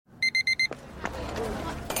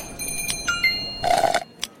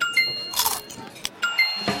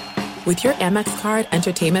With your Amex card,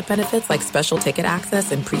 entertainment benefits like special ticket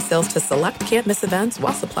access and pre-sales to select can't-miss events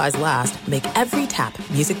while supplies last make every tap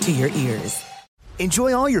music to your ears.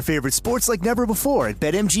 Enjoy all your favorite sports like never before at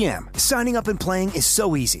BetMGM. Signing up and playing is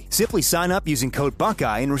so easy. Simply sign up using code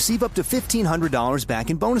Buckeye and receive up to $1,500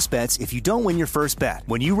 back in bonus bets if you don't win your first bet.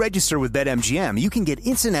 When you register with BetMGM, you can get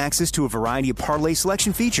instant access to a variety of parlay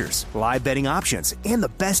selection features, live betting options, and the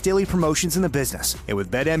best daily promotions in the business. And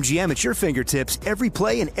with BetMGM at your fingertips, every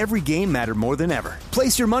play and every game matter more than ever.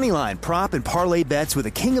 Place your moneyline, prop, and parlay bets with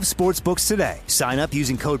the king of sportsbooks today. Sign up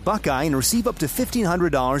using code Buckeye and receive up to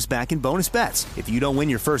 $1,500 back in bonus bets if you don't win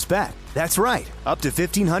your first bet. That's right, up to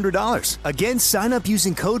 $1,500. Again, sign up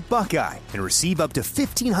using code Buckeye and receive up to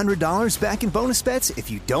 $1,500 back in bonus bets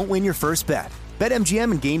if you don't win your first bet.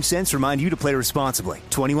 BetMGM and GameSense remind you to play responsibly.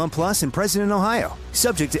 21 plus and present in Ohio.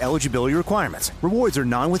 Subject to eligibility requirements. Rewards are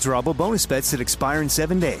non-withdrawable bonus bets that expire in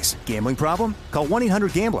 7 days. Gambling problem? Call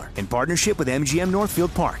 1-800-GAMBLER in partnership with MGM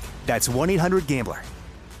Northfield Park. That's 1-800-GAMBLER.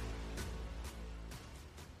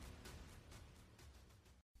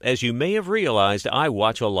 As you may have realized, I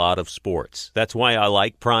watch a lot of sports. That's why I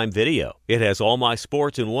like Prime Video. It has all my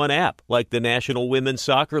sports in one app, like the National Women's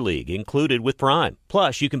Soccer League, included with Prime.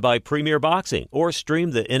 Plus, you can buy Premier Boxing or stream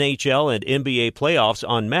the NHL and NBA playoffs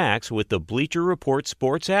on Max with the Bleacher Report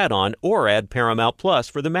Sports add-on, or add Paramount Plus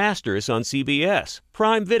for the Masters on CBS.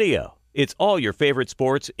 Prime Video. It's all your favorite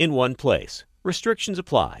sports in one place. Restrictions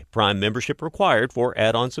apply. Prime membership required for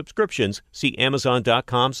add-on subscriptions. See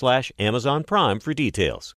Amazon.com/Amazon Prime for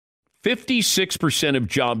details. 56% of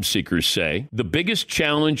job seekers say the biggest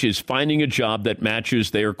challenge is finding a job that matches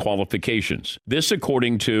their qualifications. This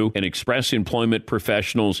according to an Express Employment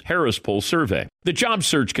Professionals Harris Poll survey. The job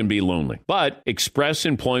search can be lonely, but Express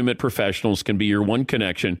Employment Professionals can be your one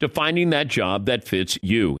connection to finding that job that fits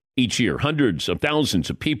you. Each year, hundreds of thousands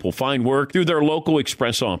of people find work through their local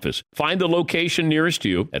Express office. Find the location nearest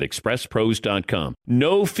you at expresspros.com.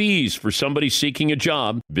 No fees for somebody seeking a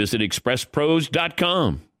job. Visit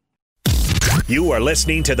expresspros.com. You are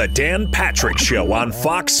listening to the Dan Patrick Show on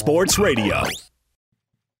Fox Sports Radio.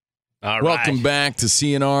 All right. Welcome back to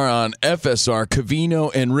CNR on FSR.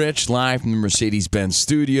 Covino and Rich live from the Mercedes-Benz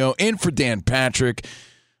studio. And for Dan Patrick,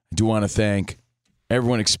 I do want to thank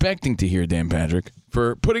everyone expecting to hear Dan Patrick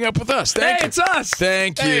for putting up with us. Thank you. It's us.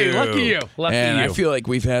 Thank you. Hey, lucky you. And I feel like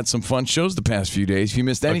we've had some fun shows the past few days. If you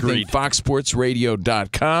missed anything, Agreed.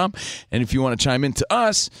 foxsportsradio.com. And if you want to chime in to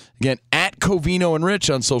us, again, at Covino and Rich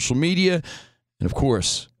on social media. And, of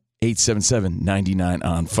course, 877-99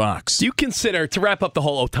 on Fox. Do you consider, to wrap up the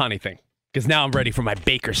whole Ohtani thing, because now I'm ready for my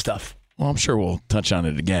Baker stuff. Well, I'm sure we'll touch on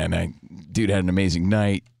it again. Dude had an amazing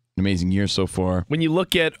night, an amazing year so far. When you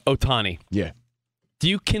look at Ohtani, Yeah. do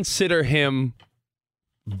you consider him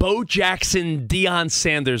Bo Jackson, Deion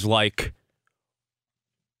Sanders-like,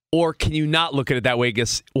 or can you not look at it that way?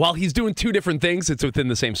 Because while he's doing two different things, it's within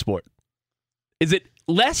the same sport. Is it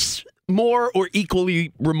less, more, or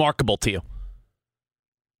equally remarkable to you?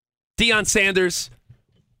 Deion Sanders,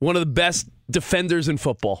 one of the best defenders in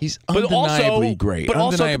football. He's undeniably great. But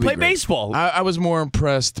also to play great. baseball. I was more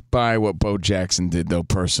impressed by what Bo Jackson did, though,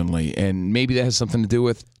 personally. And maybe that has something to do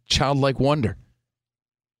with childlike wonder.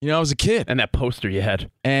 You know, I was a kid. And that poster you had.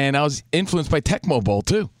 And I was influenced by Tecmo Bowl,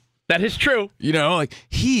 too. That is true. You know, like,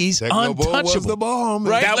 he's Tecmo Bowl untouchable. was the bomb.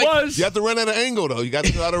 Right? That Like, was. You have to run at an angle, though. You got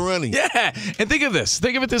to know how to run it. Yeah. And think of this.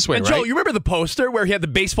 Think of it this way, And right? Joe, you remember the poster where he had the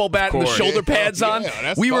baseball bat and the course. shoulder pads on? Yeah,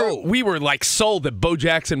 that's we cold. were like sold that Bo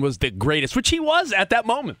Jackson was the greatest, which he was at that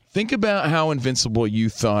moment. Think about how invincible you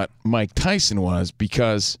thought Mike Tyson was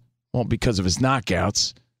because of his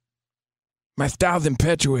knockouts. My thousand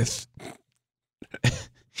impetuous.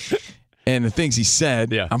 And the things he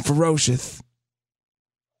said. Yeah. I'm ferocious.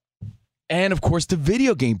 And, of course, the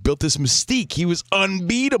video game built this mystique. He was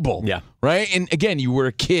unbeatable. Yeah. Right? And, again, you were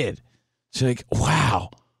a kid. So, like,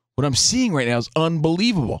 wow, what I'm seeing right now is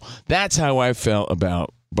unbelievable. That's how I felt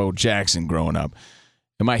about Bo Jackson growing up.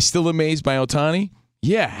 Am I still amazed by Ohtani?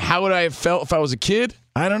 Yeah. How would I have felt if I was a kid?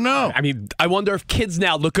 I don't know. I mean, I wonder if kids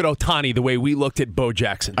now look at Ohtani the way we looked at Bo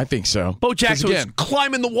Jackson. I think so. Bo Jackson 'Cause was again,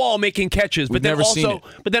 climbing the wall making catches, We've never seen it.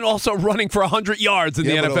 but then also running for 100 yards in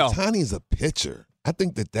the But NFL. Ohtani's a pitcher. I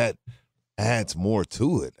think that adds more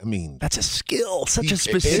to it. I mean, That's a skill, such a It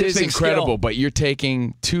specific It is incredible, skill. but you're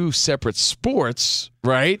taking two separate sports,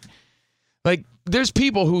 right? Like, there's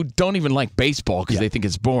people who don't even like baseball because they think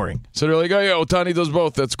it's boring. So they're like, oh, yeah, Ohtani does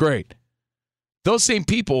both. That's great. Those same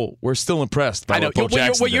people were still impressed by I know. what Bo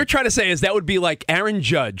Jackson What did. you're trying to say is that would be like Aaron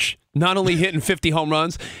Judge Not only hitting 50 home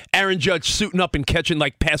runs, Aaron Judge suiting up and catching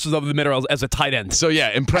like passes over the middle as a tight end. So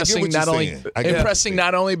yeah, impressing not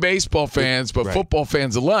only baseball fans but football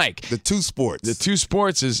fans alike. The two sports. The two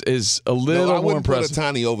sports is a little more impressive.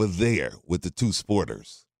 I wouldn't put Ohtani over there with the two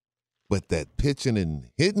sporters, but that pitching and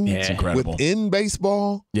hitting, it's incredible within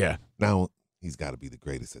baseball. Yeah, now he's got to be the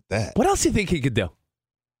greatest at that. What else do you think he could do?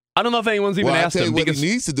 I don't know if anyone's even asked him. What he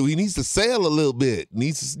needs to do, he needs to sail a little bit.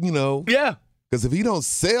 Yeah. Because if he don't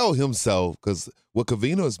sell himself, because what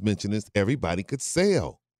Covino has mentioned is everybody could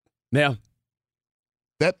sell. Yeah.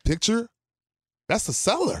 That picture, that's a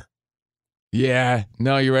seller. Yeah.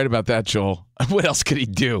 No, you're right about that, Joel. What else could he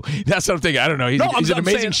do? That's what I'm thinking. I don't know. He's an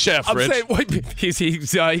amazing chef, Rich.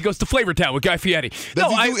 He goes to Flavor Town with Guy Fieri.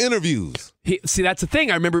 Does he do interviews? See, that's the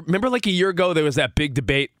thing. I remember like a year ago, there was that big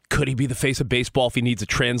debate. Could he be the face of baseball if he needs a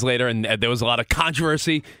translator? And there was a lot of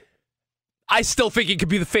controversy. I still think he could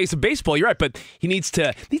be the face of baseball. You're right, but he needs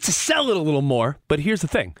to sell it a little more. But here's the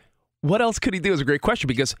thing: what else could he do? Is a great question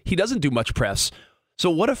because he doesn't do much press. So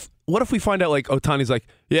what if we find out like Ohtani's like,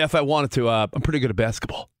 yeah, if I wanted to, I'm pretty good at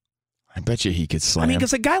basketball. I bet you he could slam. I mean,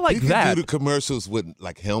 because a guy like that, he could do the commercials with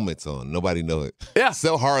like helmets on. Nobody know it. Yeah,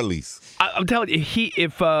 sell Harleys. I'm telling you,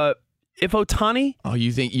 if Ohtani,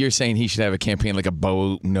 you're saying he should have a campaign like a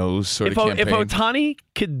bow nose sort of campaign? If Ohtani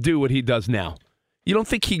could do what he does now, you don't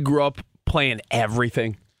think he grew up playing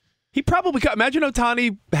everything? He probably could. Imagine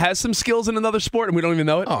Ohtani has some skills in another sport and we don't even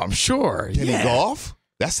know it. Oh, I'm sure. Can he golf?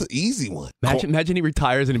 That's an easy one. Imagine he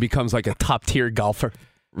retires and he becomes like a top tier golfer.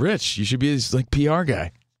 Rich, you should be his like PR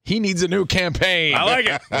guy. He needs a new campaign. I like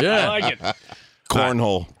it. Yeah. I like it.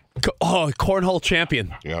 Cornhole. Cornhole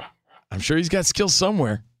champion. Yep. I'm sure he's got skills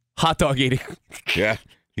somewhere. Hot dog eating. Yeah.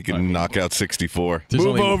 He can knock out 64.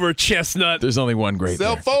 Move over, Chestnut. There's only one great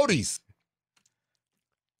Sell there. 40s.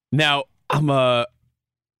 Now, I'm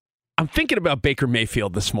thinking about Baker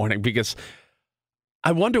Mayfield this morning because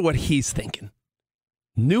I wonder what he's thinking.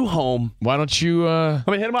 New home. Why don't you let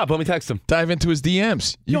me hit him up. Let me text him. Dive into his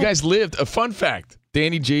DMs. You guys lived, a fun fact,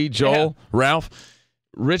 Danny G, Joel, Ralph,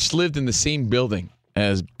 Rich lived in the same building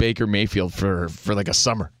as Baker Mayfield for like a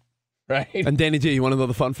summer. Right? And Danny G, you want to know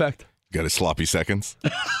the fun fact? Got his sloppy seconds.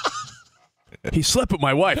 He slept with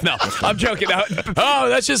my wife. No, I'm joking. Oh,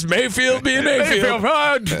 that's just Mayfield being Mayfield.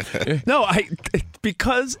 No,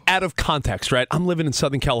 because out of context, right? I'm living in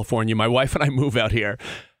Southern California. My wife and I move out here.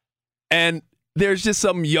 And there's just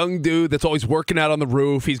some young dude that's always working out on the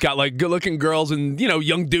roof. He's got like good-looking girls and,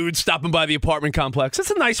 young dudes stopping by the apartment complex.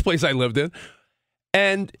 It's a nice place I lived in.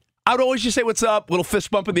 And I would always just say, what's up? Little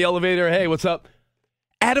fist bump in the elevator. Hey, what's up?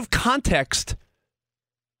 Out of context,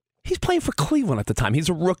 he's playing for Cleveland at the time. He's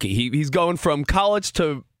a rookie. He's going from college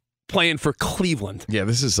to playing for Cleveland. Yeah,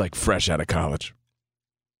 this is like fresh out of college.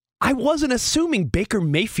 I wasn't assuming Baker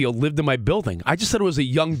Mayfield lived in my building. I just said it was a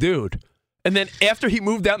young dude. And then after he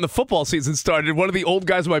moved out and the football season started, one of the old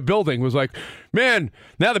guys in my building was like, man,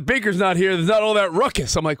 now that Baker's not here, there's not all that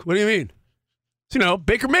ruckus. I'm like, what do you mean? So,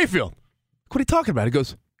 Baker Mayfield. What are you talking about? He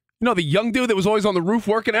goes, the young dude that was always on the roof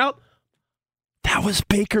working out? That was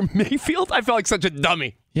Baker Mayfield? I felt like such a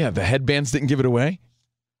dummy. Yeah, the headbands didn't give it away.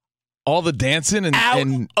 All the dancing and out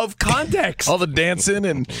of context. All the dancing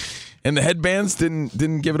and the headbands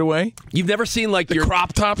didn't give it away. You've never seen like your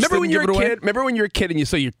crop tops. Remember when you were a kid? Remember when you were a kid and you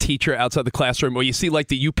saw your teacher outside the classroom, or you see like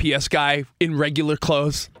the UPS guy in regular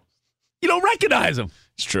clothes? You don't recognize him.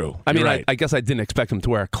 It's true. I mean, right. I guess I didn't expect him to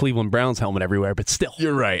wear a Cleveland Browns helmet everywhere, but still,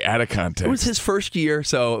 you're right. Out of context. It was his first year,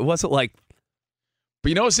 so it wasn't like. But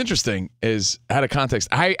you know what's interesting is, out of context,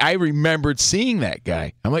 I remembered seeing that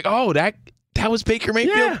guy. I'm like, oh, that was Baker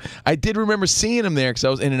Mayfield? Yeah. I did remember seeing him there because I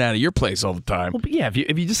was in and out of your place all the time. Well, but yeah,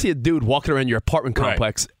 if you just see a dude walking around your apartment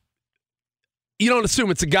complex, you don't assume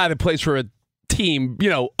it's a guy that plays for a team,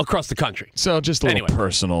 across the country. So just a little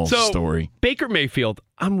personal story. Baker Mayfield,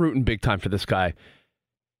 I'm rooting big time for this guy.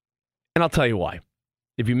 And I'll tell you why.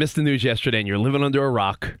 If you missed the news yesterday and you're living under a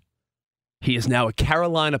rock, he is now a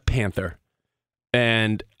Carolina Panther.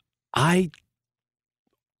 And I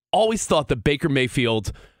always thought that Baker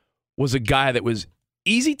Mayfield was a guy that was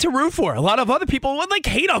easy to root for. A lot of other people would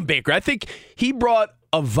hate on Baker. I think he brought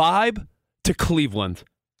a vibe to Cleveland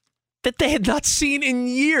that they had not seen in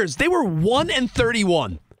years. They were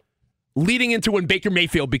 1-31 leading into when Baker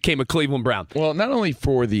Mayfield became a Cleveland Brown. Well, not only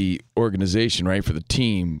for the organization, right, for the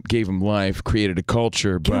team, gave him life, created a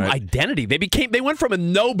culture, gave him identity. They went from a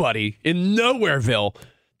nobody in Nowhereville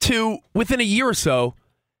to, within a year or so,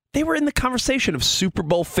 they were in the conversation of Super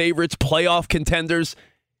Bowl favorites, playoff contenders.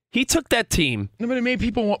 He took that team. No, but it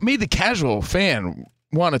made the casual fan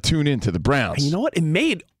want to tune into the Browns. And you know what? It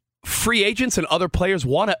made free agents and other players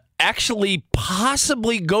want to actually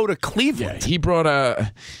possibly go to Cleveland. Yeah, he brought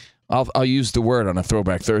a I'll use the word on a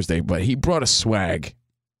Throwback Thursday, but he brought a swag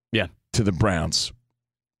to the Browns.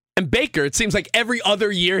 And Baker, it seems like every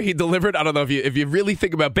other year he delivered. I don't know if you really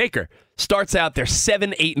think about Baker. Starts out, they're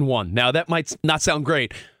 7-8-1. Now, that might not sound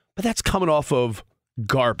great, but that's coming off of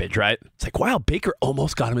garbage, right? It's like, wow, Baker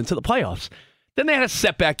almost got him into the playoffs. Then they had a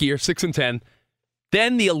setback year, 6-10.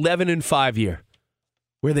 Then the 11-5 year,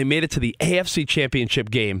 where they made it to the AFC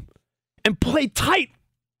Championship game and played tight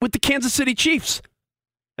with the Kansas City Chiefs.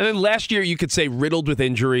 And then last year, you could say riddled with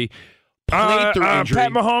injury. Played through injury.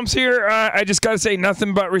 Pat Mahomes here. I just got to say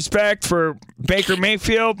nothing but respect for Baker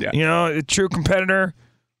Mayfield. Yeah. You know, a true competitor.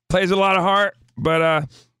 Plays a lot of heart. But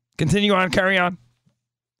continue on. Carry on.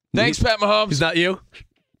 Thanks, Pat Mahomes. He's not you?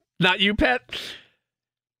 Not you, Pat?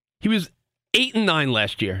 He was 8-9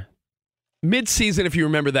 last year. Mid-season, if you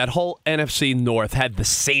remember, that whole NFC North had the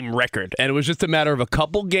same record. And it was just a matter of a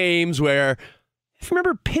couple games where, if you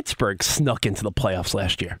remember, Pittsburgh snuck into the playoffs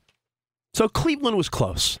last year. So Cleveland was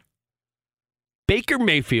close. Baker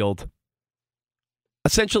Mayfield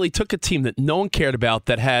essentially took a team that no one cared about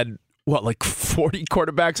that had, 40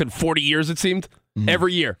 quarterbacks in 40 years, it seemed,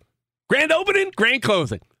 every year. Grand opening, grand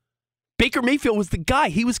closing. Baker Mayfield was the guy.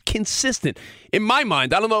 He was consistent. In my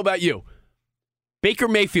mind, I don't know about you, Baker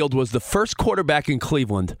Mayfield was the first quarterback in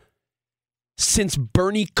Cleveland since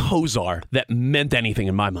Bernie Kosar that meant anything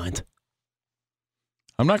in my mind.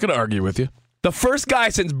 I'm not going to argue with you. The first guy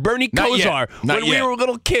since Bernie Kosar when we were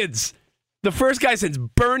little kids. The first guy since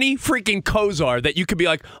Bernie freaking Kosar that you could be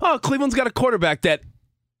like, oh, Cleveland's got a quarterback that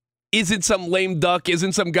isn't some lame duck,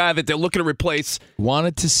 isn't some guy that they're looking to replace.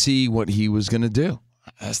 Wanted to see what he was going to do.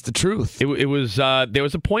 That's the truth. It was there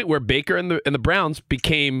was a point where Baker and the Browns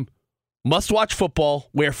became must-watch football,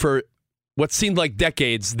 where for what seemed like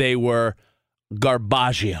decades they were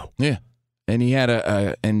garbaggio. Yeah, and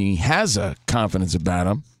he has a confidence about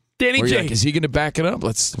him. Danny J. Like, is he going to back it up?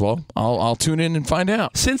 I'll tune in and find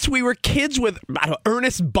out. Since we were kids with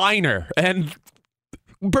Ernest Biner and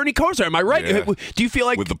Bernie Kosar, am I right? Yeah. Do you feel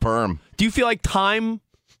like with the perm? Do you feel like time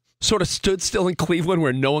sort of stood still in Cleveland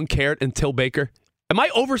where no one cared until Baker? Am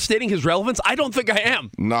I overstating his relevance? I don't think I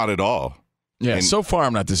am. Not at all. Yeah, and so far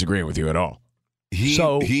I'm not disagreeing with you at all.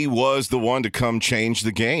 He was the one to come change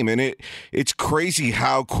the game, and it's crazy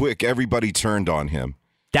how quick everybody turned on him.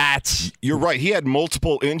 You're right. He had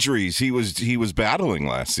multiple injuries he was battling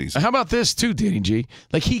last season. How about this too, Danny G?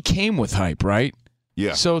 Like, he came with hype, right?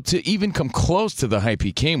 Yeah. So to even come close to the hype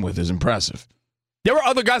he came with is impressive. There were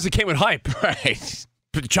other guys that came with hype. Right.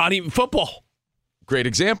 Johnny Football. Great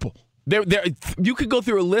example. You could go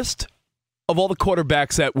through a list of all the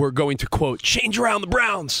quarterbacks that were going to, quote, change around the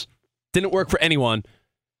Browns. Didn't work for anyone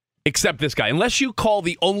except this guy. Unless you call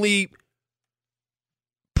the only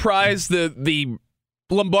prize the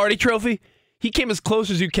Lombardi Trophy, he came as close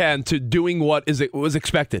as you can to doing what was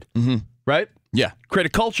expected. Mm-hmm. Right? Yeah. Create a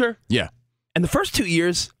culture. Yeah. And the first 2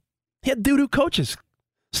 years, he had doo-doo coaches.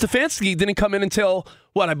 Stefanski didn't come in until,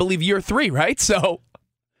 I believe year 3, right? So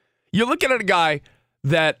you're looking at a guy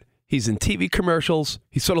that he's in TV commercials.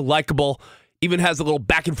 He's sort of likable. Even has a little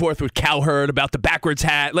back and forth with Cowherd about the backwards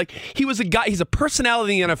hat. Like, he was a guy, he's a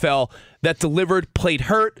personality in the NFL that delivered, played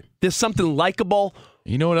hurt. There's something likable.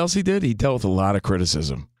 You know what else he did? He dealt with a lot of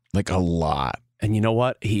criticism. Like, a lot. And you know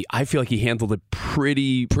what? I feel like he handled it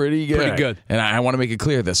pretty good. And I want to make it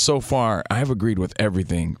clear that so far, I've agreed with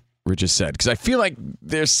everything Rich has said. Because I feel like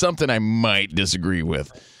there's something I might disagree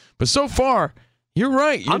with. But so far, you're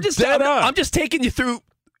right. I'm just taking you through,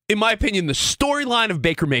 in my opinion, the storyline of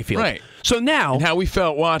Baker Mayfield. Right. So now, and how we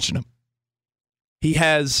felt watching him. He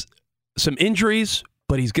has some injuries,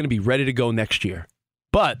 but he's going to be ready to go next year.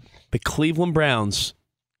 But the Cleveland Browns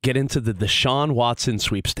get into the Deshaun Watson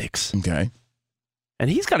sweepstakes. Okay. And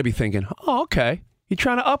he's got to be thinking, oh, okay, you're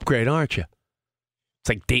trying to upgrade, aren't you? It's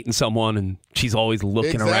like dating someone and she's always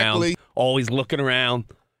looking around. Always looking around.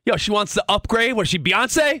 Yo, she wants to upgrade. What is she,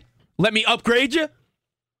 Beyonce? Let me upgrade you?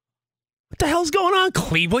 What the hell's going on,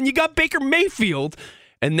 Cleveland? You got Baker Mayfield,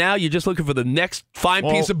 and now you're just looking for the next fine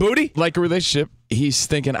piece of booty? Like a relationship, he's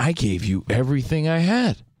thinking, I gave you everything I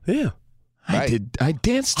had. Yeah. I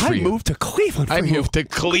danced for you. I moved to Cleveland for you. I moved to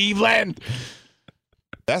Cleveland.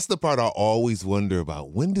 That's the part I always wonder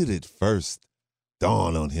about. When did it first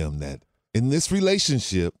dawn on him that in this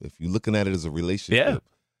relationship, if you're looking at it as a relationship,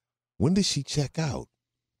 when did she check out?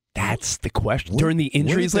 That's the question. During the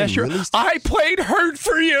injuries last year, I played hurt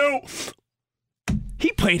for you.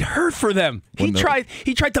 He played hurt for them. He tried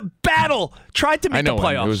to battle, tried to make the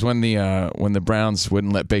playoffs. It was when the Browns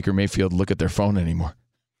wouldn't let Baker Mayfield look at their phone anymore.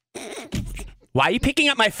 Why are you picking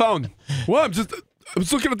up my phone? Well, I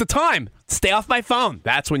was looking at the time. Stay off my phone.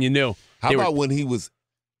 That's when you knew. How about when he was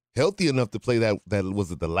healthy enough to play that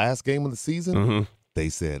was it the last game of the season? They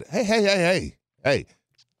said, hey,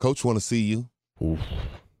 coach want to see you. Oof.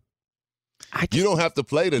 You don't have to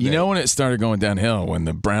play today. You know when it started going downhill? When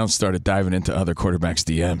the Browns started diving into other quarterbacks'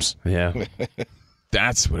 DMs. Yeah.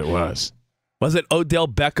 That's what it was. Was it Odell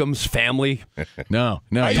Beckham's family? No.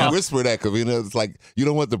 I whisper that because it's like you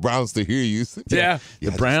don't want the Browns to hear you. Yeah.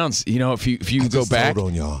 The Browns, if you go back,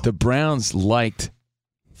 the Browns liked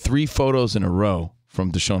 3 photos in a row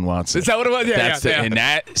from Deshaun Watson. Is that what it was? Yeah, And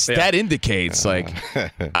that indicates,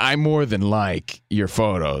 I more than like your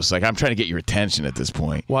photos. I'm trying to get your attention at this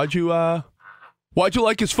point. Why'd you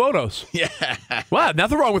like his photos? Yeah. Wow,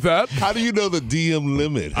 nothing wrong with that. How do you know the DM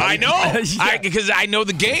limit? I know. Because I know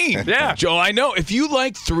the game. Yeah. Joe, I know. If you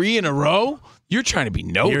like 3 in a row, you're trying to be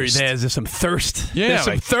noticed. There's some thirst. Yeah, there's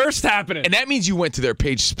some thirst happening. And that means you went to their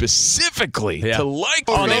page specifically to like.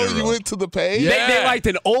 Oh, no, you went to the page? Yeah. They liked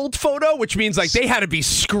an old photo, which means they had to be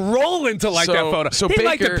scrolling to like that photo. So they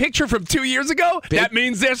liked a picture from 2 years ago. That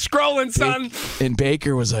means they're scrolling, son. And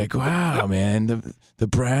Baker was like, wow, man, the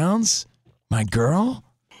Browns, my girl,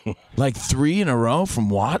 3 in a row from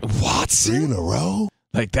Watson? 3 in a row?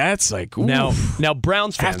 That's oof. Now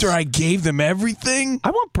Browns fans. After I gave them everything?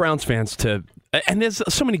 I want Browns fans to, and there's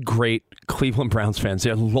so many great Cleveland Browns fans.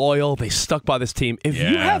 They're loyal. They stuck by this team. If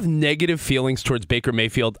you have negative feelings towards Baker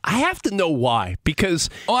Mayfield, I have to know why. Because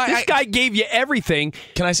this guy gave you everything.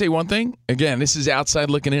 Can I say one thing? Again, this is outside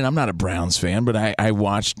looking in. I'm not a Browns fan, but I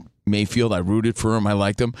watched Mayfield. I rooted for him. I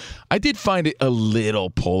liked him. I did find it a little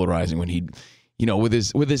polarizing when he, with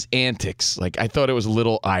his antics. I thought it was a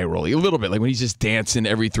little eye-rolly, a little bit. When he's just dancing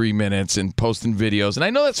every 3 minutes and posting videos. And I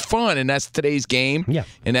know that's fun, and that's today's game. Yeah.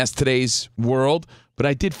 And that's today's world. But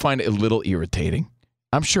I did find it a little irritating.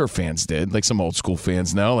 I'm sure fans did. Some old school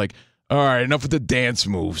fans know. All right, enough with the dance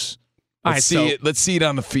moves. Let's see it. Let's see it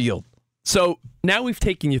on the field. So now we've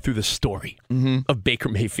taken you through the story of Baker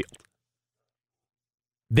Mayfield.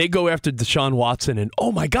 They go after Deshaun Watson, and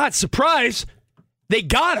oh my God, surprise! They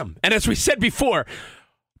got him. And as we said before,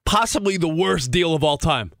 possibly the worst deal of all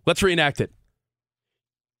time. Let's reenact it.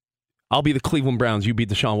 I'll be the Cleveland Browns. You be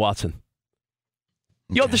Deshaun Watson.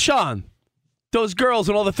 Okay. Yo, Deshaun, those girls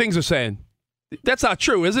and all the things they're saying, that's not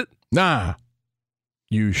true, is it? Nah.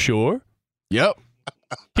 You sure? Yep.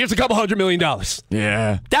 Here's $200 million.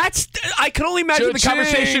 Yeah. I can only imagine the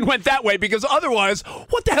conversation went that way because otherwise,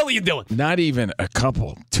 what the hell are you doing? Not even a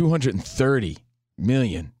couple. $230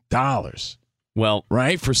 million. Well,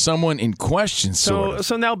 right? For someone in question, sort of.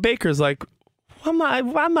 So now Baker's like, I'm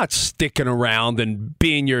not sticking around and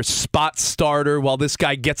being your spot starter while this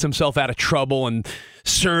guy gets himself out of trouble and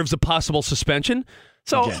serves a possible suspension.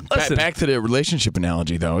 So again, listen. Back to the relationship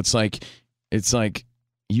analogy, though. It's like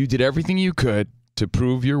you did everything you could to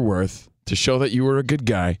prove your worth, to show that you were a good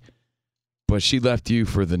guy, but she left you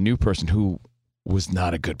for the new person who was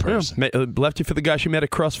not a good person. Yeah, left you for the guy she met at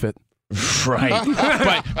CrossFit. Right.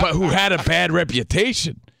 but who had a bad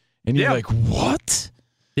reputation. And you're like, what?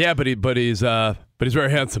 Yeah, but he's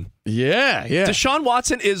very handsome. Yeah. Deshaun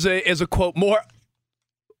Watson is a quote more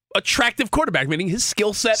attractive quarterback, meaning his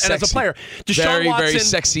skill set and as a player. Very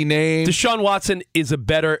sexy name. Deshaun Watson is a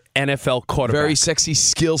better NFL quarterback. Very sexy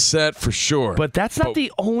skill set for sure. But that's not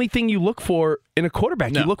the only thing you look for in a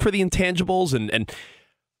quarterback. No. You look for the intangibles, and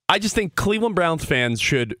I just think Cleveland Browns fans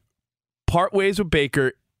should part ways with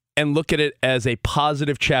Baker and look at it as a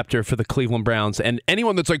positive chapter for the Cleveland Browns. And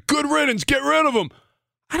anyone that's like, good riddance, get rid of him.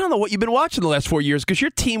 I don't know what you've been watching the last 4 years because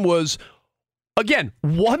your team was, again,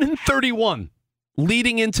 1-31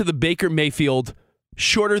 leading into the Baker Mayfield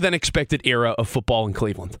shorter than expected era of football in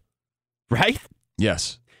Cleveland. Right?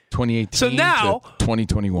 Yes. 2018 so now, to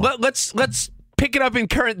 2021. Let's pick it up in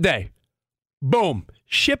current day. Boom.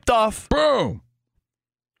 Shipped off. Boom.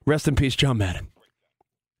 Rest in peace, John Madden.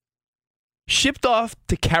 Shipped off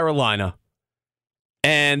to Carolina.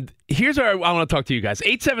 And here's where I want to talk to you guys.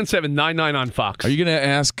 877-99 on Fox. Are you going to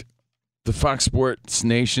ask the Fox Sports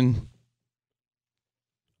Nation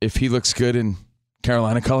if he looks good in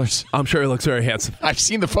Carolina colors? I'm sure he looks very handsome. I've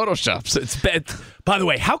seen the Photoshops. It's bad. By the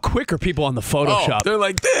way, how quick are people on the Photoshop? Oh, they're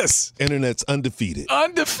like this. Internet's undefeated.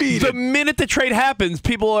 The minute the trade happens,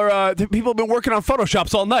 people have been working on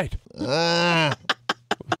Photoshops all night.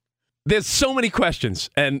 There's so many questions,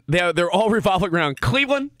 and they're all revolving around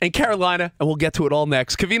Cleveland and Carolina, and we'll get to it all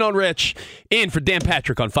next. Covino and Rich in for Dan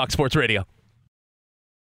Patrick on Fox Sports Radio.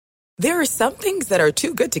 There are some things that are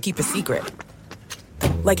too good to keep a secret.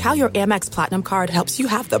 Like how your Amex Platinum card helps you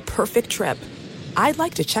have the perfect trip. I'd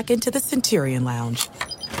like to check into the Centurion Lounge.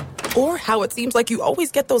 Or how it seems like you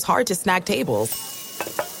always get those hard-to-snag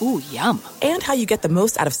tables. Ooh, yum. And how you get the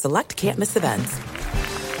most out of select can't-miss events.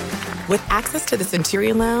 With access to the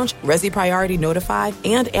Centurion Lounge, Resi Priority Notified,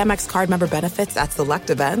 and Amex card member benefits at select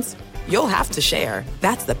events, you'll have to share.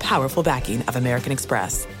 That's the powerful backing of American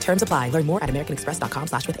Express. Terms apply. Learn more at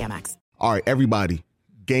americanexpress.com/withAmex. All right, everybody,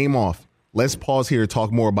 game off. Let's pause here to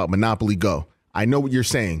talk more about Monopoly Go. I know what you're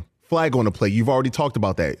saying. Flag on the play. You've already talked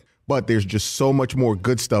about that. But there's just so much more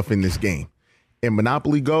good stuff in this game. In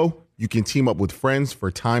Monopoly Go, you can team up with friends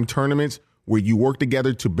for timed tournaments where you work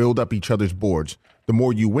together to build up each other's boards. The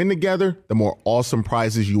more you win together, the more awesome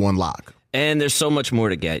prizes you unlock. And there's so much more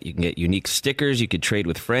to get. You can get unique stickers. You could trade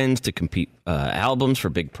with friends to compete albums for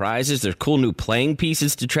big prizes. There's cool new playing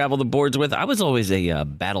pieces to travel the boards with. I was always a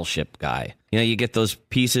Battleship guy. You know, you get those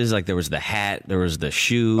pieces, like there was the hat, there was the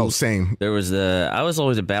shoe. Oh, same. I was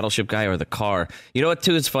always a Battleship guy, or the car. You know what,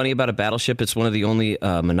 too, is funny about a Battleship? It's one of the only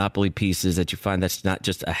Monopoly pieces that you find that's not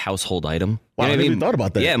just a household item. Wow, I never even thought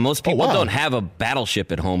about that. Yeah, most people don't have a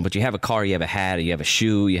Battleship at home, but you have a car, you have a hat, you have a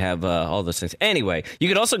shoe, you have all those things. Anyway, you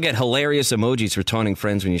could also get hilarious emojis for taunting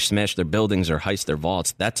friends when you smash their buildings or heist their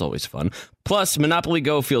vaults. That's always fun. Plus, Monopoly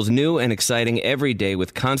Go feels new and exciting every day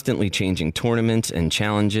with constantly changing tournaments and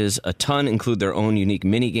challenges. A ton include their own unique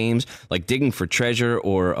mini games, like digging for treasure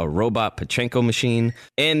or a robot Pachinko machine.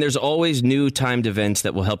 And there's always new timed events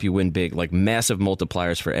that will help you win big, like massive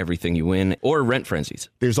multipliers for everything you win, or rent frenzies.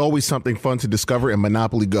 There's always something fun to discover in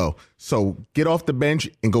Monopoly Go. So get off the bench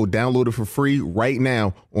and go download it for free right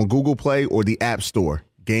now on Google Play or the App Store.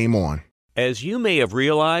 Game on. As you may have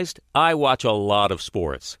realized, I watch a lot of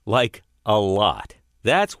sports, like a lot.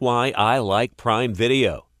 That's why I like Prime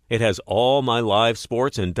Video. It has all my live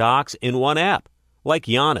sports and docs in one app, like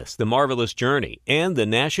Giannis, The Marvelous Journey, and the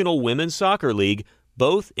National Women's Soccer League,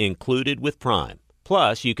 both included with Prime.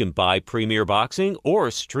 Plus, you can buy Premier Boxing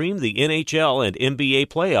or stream the NHL and NBA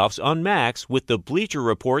playoffs on Max with the Bleacher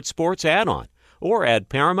Report Sports add-on, or add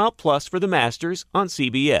Paramount Plus for the Masters on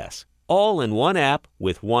CBS. All in one app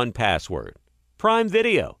with one password. Prime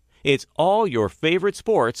Video. It's all your favorite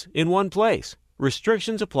sports in one place.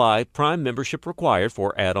 Restrictions apply. Prime membership required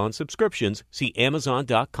for add-on subscriptions. See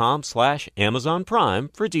Amazon.com/Amazon Prime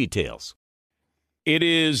for details. It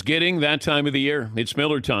is getting that time of the year. It's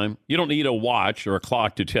Miller time. You don't need a watch or a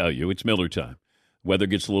clock to tell you. It's Miller time. Weather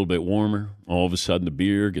gets a little bit warmer. All of a sudden, the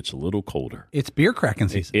beer gets a little colder. It's beer cracking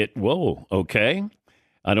season. Whoa, okay.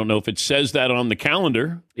 I don't know if it says that on the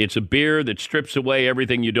calendar. It's a beer that strips away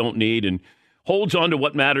everything you don't need and holds on to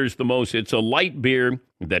what matters the most. It's a light beer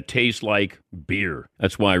that tastes like beer.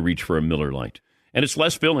 That's why I reach for a Miller Lite. And it's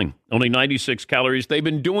less filling, only 96 calories. They've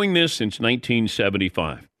been doing this since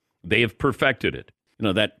 1975. They have perfected it. You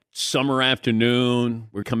know, that summer afternoon,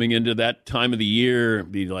 we're coming into that time of the year,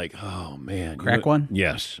 be like, oh, man. Crack one?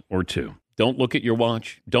 Yes, or two. Don't look at your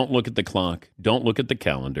watch. Don't look at the clock. Don't look at the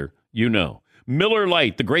calendar. You know. Miller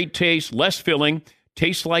Lite, the great taste, less filling,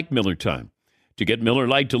 tastes like Miller time. To get Miller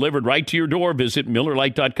Lite delivered right to your door, visit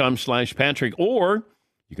MillerLite.com/Patrick, or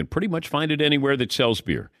you can pretty much find it anywhere that sells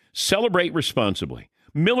beer. Celebrate responsibly.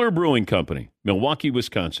 Miller Brewing Company, Milwaukee,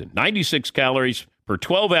 Wisconsin. 96 calories per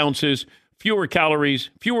 12 ounces, fewer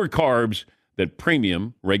calories, fewer carbs than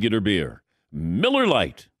premium regular beer. Miller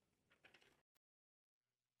Lite.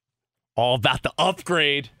 All about the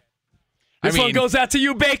upgrade. This one goes out to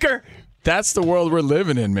you, Baker. That's the world we're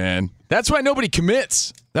living in, man. That's why nobody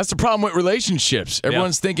commits. That's the problem with relationships.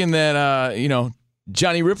 Everyone's thinking that,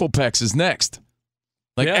 Johnny Ripplepex is next.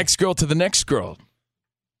 Like ex-girl to the next girl.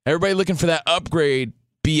 Everybody looking for that upgrade,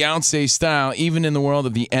 Beyonce style, even in the world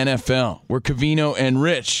of the NFL. We're Covino and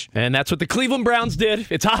Rich. And that's what the Cleveland Browns did.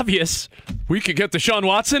 It's obvious. We could get Deshaun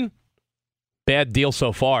Watson. Bad deal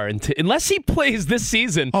so far. Unless he plays this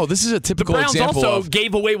season. Oh, this is a typical example. The Browns also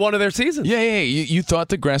gave away one of their seasons. Yeah. You thought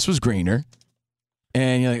the grass was greener.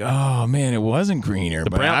 And you're like, oh, man, it wasn't greener.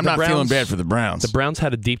 But I'm not feeling bad for the Browns. The Browns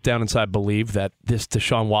had a deep down inside belief that this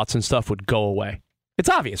Deshaun Watson stuff would go away. It's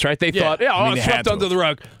obvious, right? They thought, swept under the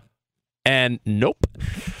rug. And nope.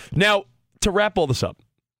 Now, to wrap all this up,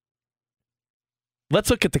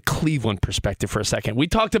 let's look at the Cleveland perspective for a second. We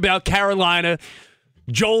talked about Carolina.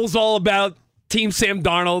 Joel's all about Team Sam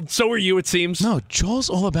Darnold. So are you, it seems. No, Joel's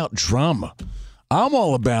all about drama. I'm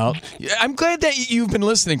glad that you've been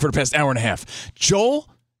listening for the past hour and a half. Joel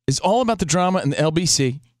is all about the drama in the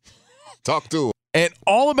LBC. Talk to him. And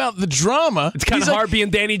all about the drama. It's kind of hard being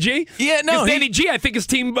Danny G. Yeah, no. Danny G, I think, is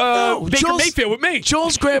Team Baker Mayfield with me.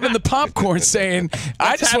 Joel's grabbing the popcorn saying,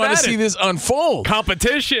 I just want to see this unfold.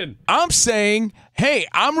 Competition. I'm saying, hey,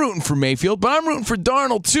 I'm rooting for Mayfield, but I'm rooting for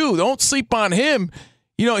Darnold too. Don't sleep on him.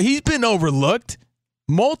 You know, he's been overlooked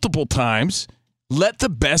multiple times. Let the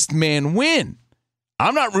best man win.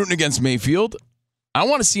 I'm not rooting against Mayfield. I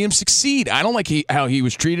want to see him succeed. I don't like how he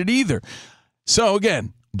was treated either. So,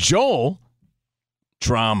 again, Joel,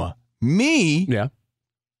 drama. Me,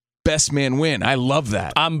 best man win. I love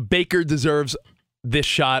that. Baker deserves this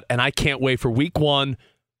shot, and I can't wait for week 1.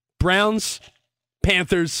 Browns,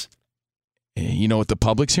 Panthers. You know what the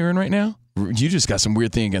public's hearing right now? You just got some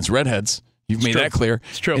weird thing against redheads. You've made that clear.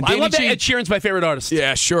 It's true. And I love that Ed Sheeran's my favorite artist.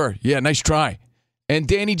 Yeah, sure. Yeah, nice try. And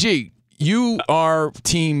Danny G, you are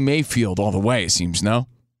Team Mayfield all the way, it seems, no?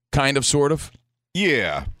 Kind of, sort of?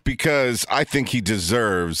 Yeah, because I think he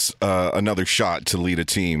deserves another shot to lead a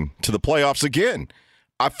team to the playoffs again.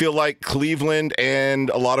 I feel like Cleveland and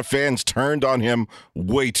a lot of fans turned on him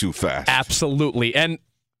way too fast. Absolutely. And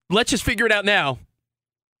let's just figure it out now.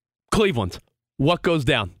 Cleveland, what goes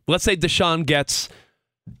down? Let's say Deshaun gets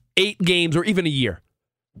 8 games or even a year.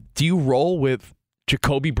 Do you roll with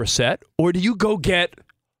Jacoby Brissett, or do you go get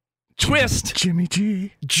Jimmy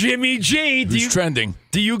G? Who's trending?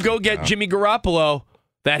 Do you go get Jimmy Garoppolo,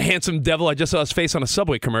 that handsome devil? I just saw his face on a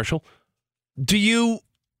Subway commercial. Do you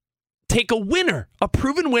take a winner, a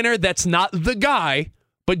proven winner that's not the guy,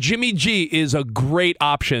 but Jimmy G is a great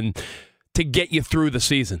option to get you through the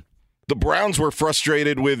season? The Browns were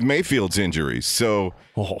frustrated with Mayfield's injuries, so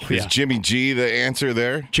is Jimmy G the answer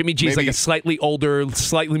there? Jimmy G is like a slightly older,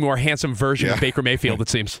 slightly more handsome version of Baker Mayfield, it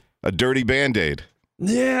seems. A dirty Band-Aid.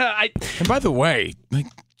 Yeah. And by the way,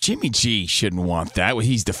 Jimmy G shouldn't want that.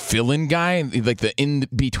 He's the fill-in guy, like the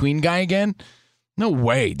in-between guy again? No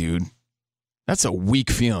way, dude. That's a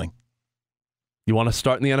weak feeling. You want to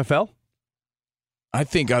start in the NFL? I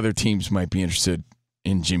think other teams might be interested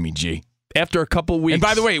in Jimmy G. After a couple weeks. And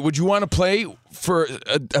by the way, would you want to play for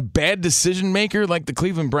a bad decision maker like the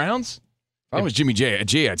Cleveland Browns? If I was Jimmy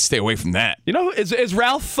G, I'd stay away from that. You know, is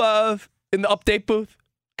Ralph in the update booth?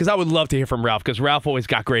 Because I would love to hear from Ralph, because Ralph always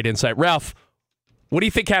got great insight. Ralph, what do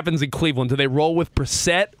you think happens in Cleveland? Do they roll with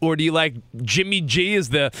Brissett, or do you like Jimmy G as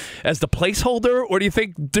the placeholder, or do you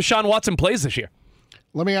think Deshaun Watson plays this year?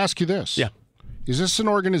 Let me ask you this. Yeah. Is this an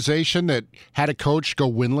organization that had a coach go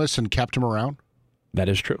winless and kept him around? That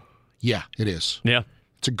is true. Yeah, it is. Yeah.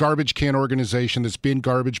 It's a garbage can organization that's been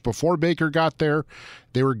garbage before Baker got there.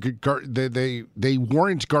 They were they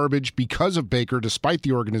weren't garbage because of Baker, despite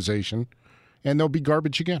the organization, and they'll be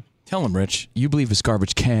garbage again. Tell him, Rich. You believe it's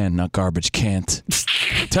garbage can, not garbage can't.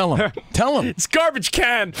 Tell him. It's garbage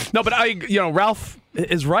can. No, but Ralph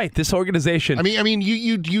is right. This organization. I mean,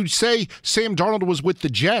 you say Sam Darnold was with the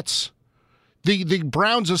Jets. The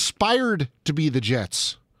Browns aspired to be the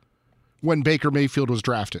Jets when Baker Mayfield was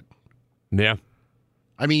drafted. Yeah.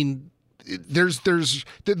 I mean, this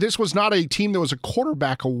was not a team that was a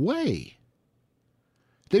quarterback away.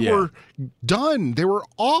 They were done. They were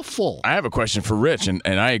awful. I have a question for Rich, and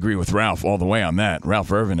I agree with Ralph all the way on that. Ralph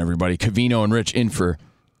Irvin, everybody. Cavino and Rich in for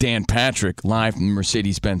Dan Patrick, live from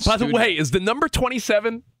Mercedes-Benz By studio. the way, is the number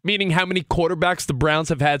 27 meaning how many quarterbacks the Browns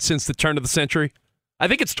have had since the turn of the century? I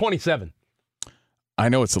think it's 27. I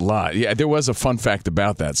know it's a lot. Yeah, there was a fun fact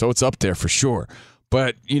about that, so it's up there for sure.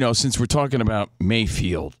 But, since we're talking about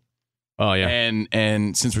Mayfield, and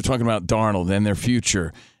since we're talking about Darnold and their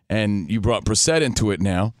future, and you brought Brissett into it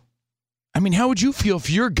now, I mean, how would you feel if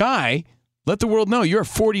your guy, let the world know you're a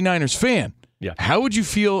 49ers fan? Yeah. How would you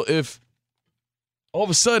feel if all of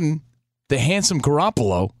a sudden the handsome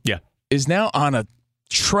Garoppolo is now on a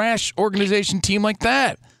trash organization team like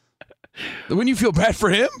that? Wouldn't you feel bad for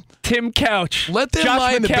him? Tim Couch. Let them Josh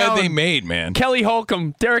lie in the bed McCown, they made, man. Kelly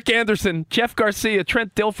Holcomb, Derek Anderson, Jeff Garcia,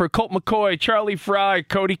 Trent Dilfer, Colt McCoy, Charlie Fry,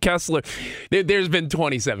 Cody Kessler. There's been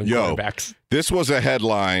 27 quarterbacks. This was a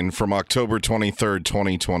headline from October 23rd,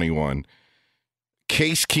 2021.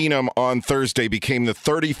 Case Keenum on Thursday became the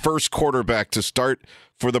 31st quarterback to start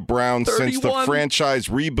for the Browns 31? since the franchise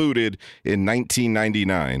rebooted in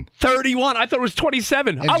 1999. 31? I thought it was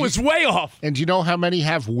 27. I was way off. And do you know how many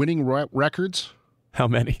have winning records? How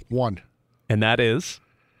many? 1. And that is?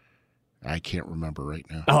 I can't remember right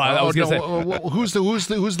now. Oh, I was going to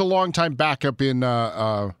say. Who's the longtime backup in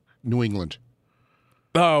New England?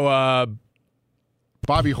 Oh,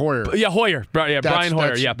 Bobby Hoyer. Yeah, Hoyer. Brian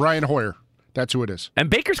Hoyer. Yeah, Brian Hoyer. That's who it is. And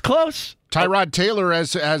Baker's close. Tyrod Taylor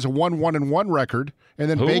has a 1-1-1 record, and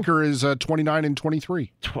then Baker is 29-23.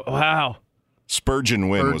 Wow. Spurgeon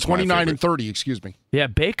win was 29-30. Excuse me. Yeah,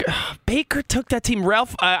 Baker took that team.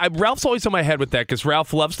 Ralph's always on my head with that because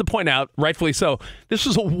Ralph loves to point out, rightfully so, this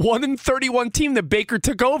was a 1-31 team that Baker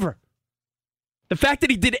took over. The fact that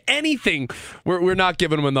he did anything, we're not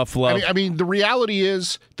giving him enough love. I mean, the reality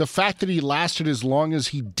is the fact that he lasted as long as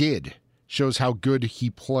he did shows how good he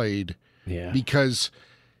played. Yeah. Because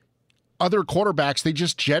other quarterbacks, they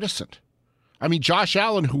just jettisoned. I mean, Josh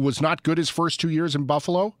Allen, who was not good his first 2 years in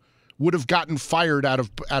Buffalo, would have gotten fired out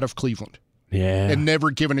of Cleveland. and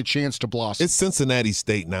never given a chance to blossom. It's Cincinnati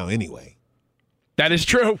State now anyway. That is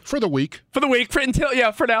true. For the week. For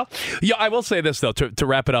now. Yeah, I will say this, though, to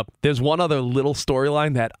wrap it up. There's one other little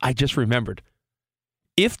storyline that I just remembered.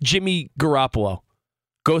 If Jimmy Garoppolo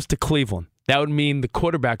goes to Cleveland, that would mean the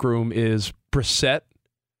quarterback room is Brissett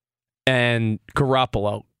and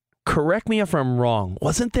Garoppolo. Correct me if I'm wrong.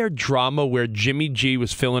 Wasn't there drama where Jimmy G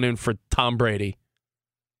was filling in for Tom Brady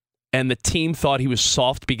and the team thought he was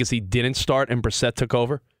soft because he didn't start and Brissett took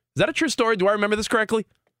over? Is that a true story? Do I remember this correctly?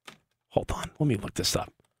 Hold on. Let me look this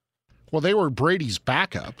up. Well, they were Brady's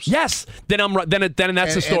backups. Yes. Then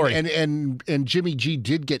that's the story. And Jimmy G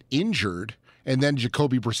did get injured, and then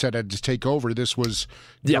Jacoby Brissett had to take over. This was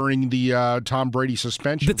during the Tom Brady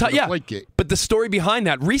suspension for the Deflategate. But the story behind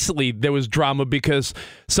that, recently there was drama because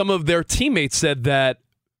some of their teammates said that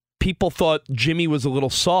people thought Jimmy was a little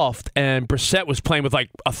soft and Brissett was playing with like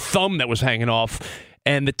a thumb that was hanging off,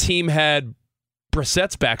 and the team had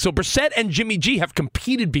Brissett's back. So Brissett and Jimmy G have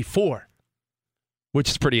competed before, which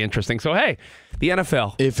is pretty interesting. So, hey, the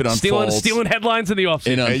NFL. If it unfolds. Stealing headlines in the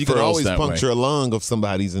offseason. Hey, you can always puncture a lung of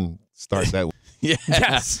somebody's and start that way.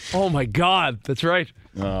 Yes. Oh, my God. That's right.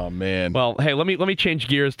 Oh, man. Well, hey, let me change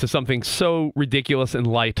gears to something so ridiculous and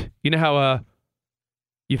light. You know how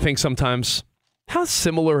you think sometimes, how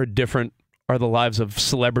similar or different are the lives of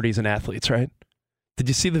celebrities and athletes, right? Did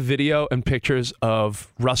you see the video and pictures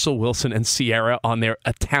of Russell Wilson and Ciara on their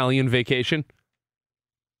Italian vacation?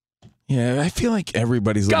 Yeah, I feel like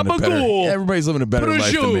everybody's living a better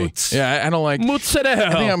life than me. Yeah, I don't like mozzarella.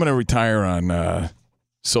 I think I'm going to retire on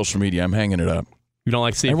social media. I'm hanging it up. You don't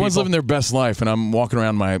like seeing everyone's people? living their best life, and I'm walking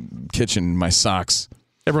around my kitchen in my socks.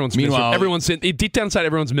 Everyone's miserable. Everyone's deep down inside.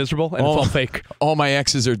 Everyone's miserable, and it's all fake. All my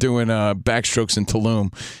exes are doing backstrokes in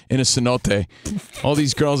Tulum in a cenote. All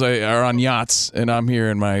these girls are on yachts, and I'm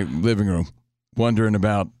here in my living room wondering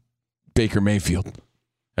about Baker Mayfield.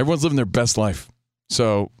 Everyone's living their best life.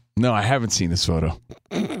 So, no, I haven't seen this photo.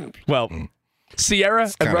 Well,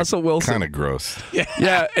 Ciara and Russell Wilson. Kind of gross.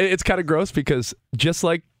 Yeah, it's kind of gross because just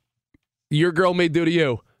like your girl may do to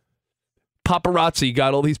you, paparazzi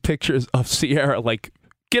got all these pictures of Ciara like,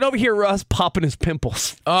 get over here, Russ, popping his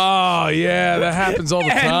pimples. Oh, yeah, that happens all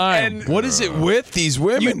the time. And what is it with these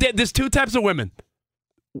women? There's two types of women.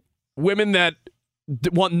 Women that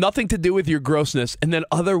want nothing to do with your grossness, and then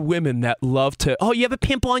other women that love to, oh, you have a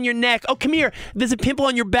pimple on your neck. Oh, come here. There's a pimple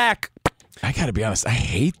on your back. I got to be honest. I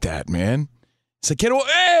hate that, man. It's like,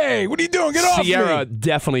 hey, what are you doing? Get off me. Ciara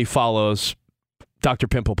definitely follows Dr.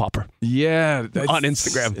 Pimple Popper. Yeah. On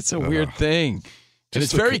Instagram. It's a weird thing. And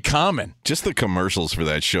it's very common. Just the commercials for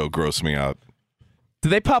that show gross me out. Do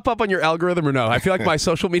they pop up on your algorithm or no? I feel like my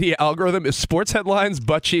social media algorithm is sports headlines,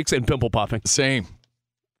 butt cheeks, and pimple popping. Same.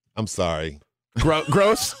 I'm sorry.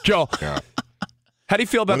 Gross? Joel, how do you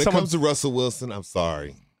feel about when it comes to Russell Wilson, I'm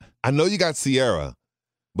sorry. I know you got Ciara,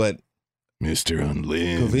 but Mr.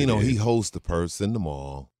 Unlimited. Covino, he holds the purse in the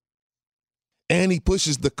mall. And he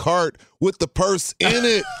pushes the cart with the purse in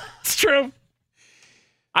it. It's true.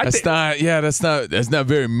 That's not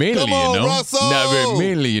very manly, Come on, you know. Russell! Not very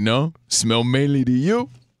manly, you know. Smell manly to you.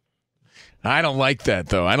 I don't like that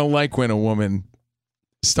though. I don't like when a woman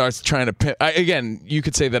starts trying to again, you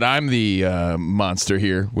could say that I'm the monster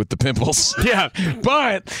here with the pimples. Yeah.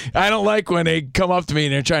 But I don't like when they come up to me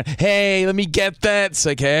and they're trying, hey, let me get that. It's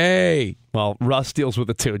like, hey. Well, Russ deals with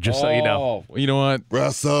it too, just so you know. You know what?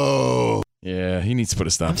 Russell. Yeah, he needs to put a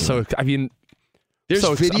stop to it. There's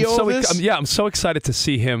video of this? I'm so excited to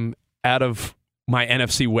see him out of my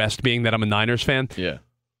NFC West, being that I'm a Niners fan. Yeah.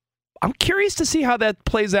 I'm curious to see how that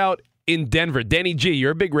plays out in Denver. Danny G,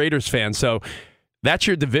 you're a big Raiders fan, so that's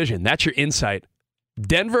your division. That's your insight.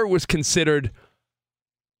 Denver was considered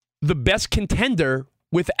the best contender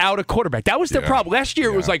without a quarterback. That was their problem. Last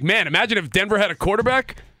year it was like, man, imagine if Denver had a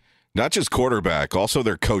quarterback. Not just quarterback, also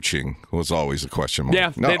their coaching was always a question mark.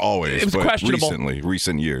 Yeah, not always, it was but questionable.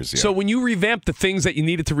 recent years. Yeah. So when you revamp the things that you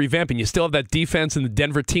needed to revamp, and you still have that defense and the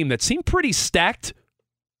Denver team that seemed pretty stacked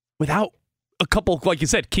without a couple, like you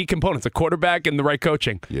said, key components, a quarterback and the right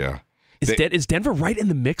coaching. Yeah. Is Denver right in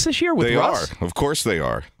the mix this year with Russ? They are. Of course they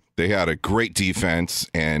are. They had a great defense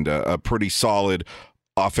and a pretty solid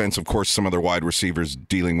offense. Of course, some of their wide receivers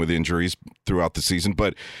dealing with injuries throughout the season.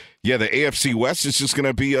 But, yeah, the AFC West is just going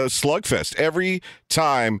to be a slugfest. Every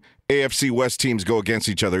time AFC West teams go against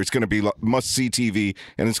each other, it's going to be must-see TV,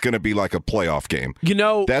 and it's going to be like a playoff game. You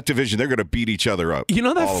know, that division, they're going to beat each other up. You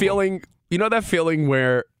know that feeling? You know that feeling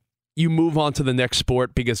where you move on to the next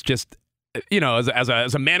sport because just – you know, as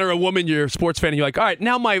a man or a woman, you're a sports fan, and you're like, all right,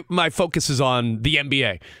 now my focus is on the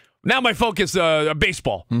NBA. Now my focus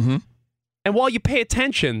baseball. Mm-hmm. And while you pay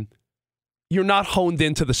attention, you're not honed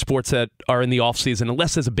into the sports that are in the offseason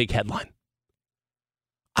unless there's a big headline.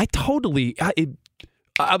 I'm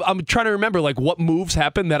trying to remember like what moves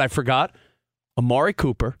happened that I forgot. Amari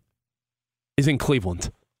Cooper is in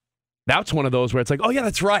Cleveland. That's one of those where it's like, oh yeah,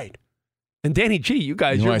 that's right. And Danny G, you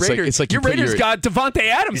guys, your Raiders, your Raiders got Devontae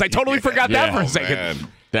Adams. I totally forgot that for a second. Man.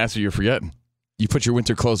 That's what you're forgetting. You put your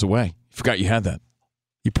winter clothes away. You forgot you had that.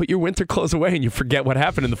 You put your winter clothes away and you forget what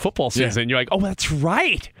happened in the football season. You're like, oh, that's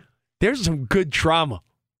right. There's some good drama.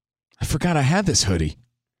 I forgot I had this hoodie.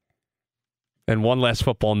 And one last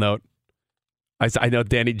football note. I know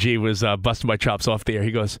Danny G was busting my chops off the air.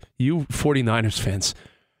 He goes, you 49ers fans,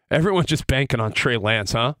 everyone's just banking on Trey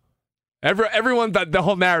Lance, huh? Everyone, the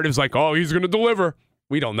whole narrative's like, oh, he's going to deliver.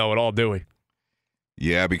 We don't know it all, do we?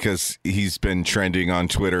 Yeah, because he's been trending on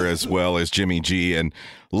Twitter as well as Jimmy G, and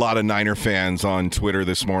a lot of Niner fans on Twitter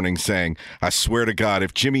this morning saying, I swear to God,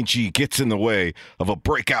 if Jimmy G gets in the way of a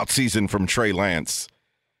breakout season from Trey Lance.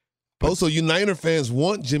 So you Niner fans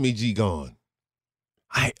want Jimmy G gone.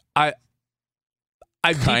 I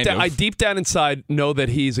deep down inside know that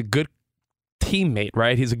he's a good teammate,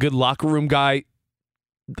 right? He's a good locker room guy.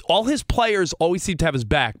 All his players always seem to have his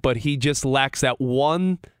back, but he just lacks that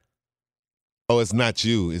one. Oh, it's not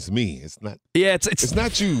you. It's me. It's not. Yeah, it's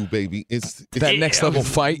not you, baby. It's that next level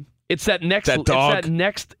fight. It's that next. That dog.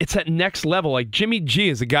 It's that next level. Like Jimmy G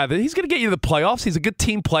is a guy that he's going to get you to the playoffs. He's a good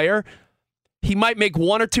team player. He might make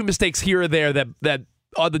one or two mistakes here or there that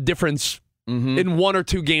are the difference in one or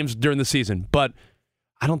two games during the season. But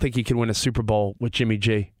I don't think he can win a Super Bowl with Jimmy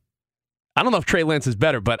G. I don't know if Trey Lance is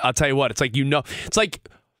better, but I'll tell you what. It's like it's like.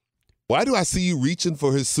 Why do I see you reaching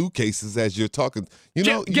for his suitcases as you're talking?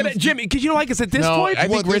 Jimmy, because like at this point, I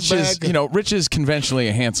think Rich is conventionally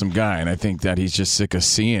a handsome guy, and I think that he's just sick of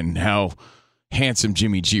seeing how handsome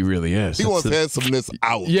Jimmy G really is. He wants handsomeness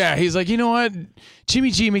out. Yeah, he's like, you know what?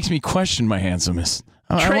 Jimmy G makes me question my handsomeness.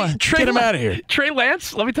 Get him out of here. Trey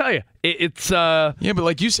Lance, let me tell you, it's yeah, but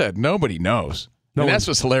like you said, nobody knows. And that's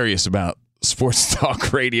what's hilarious about sports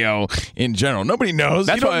talk radio in general. Nobody knows.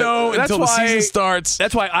 You don't know until the season starts.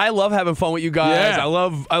 That's why I love having fun with you guys. Yeah. I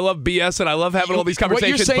love BS and I love having all these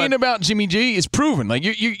conversations. What you're saying about Jimmy G is proven. Like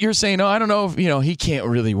you're saying, I don't know if he can't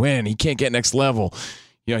really win. He can't get next level.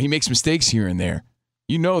 He makes mistakes here and there.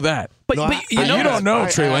 You know that. But you don't know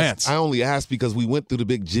Trey Lance. I only asked because we went through the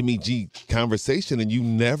big Jimmy G conversation and you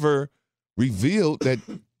never revealed that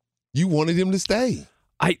you wanted him to stay.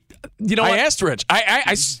 I asked Rich.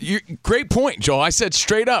 Great point, Joel. I said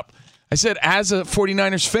straight up. I said, as a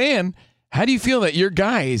 49ers fan, how do you feel that your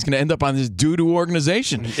guy is going to end up on this doo-doo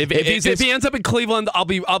organization? If he ends up in Cleveland, I'll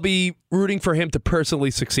be rooting for him to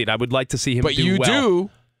personally succeed. I would like to see him do well. But you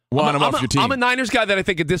do want him off your team. I'm a Niners guy that I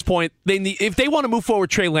think at this point, if they want to move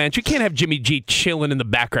forward Trey Lance, you can't have Jimmy G chilling in the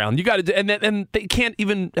background. You got to, and they can't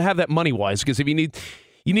even have that money-wise, because if you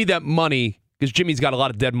need that money, because Jimmy's got a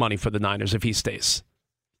lot of dead money for the Niners if he stays.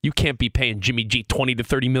 You can't be paying Jimmy G $20 to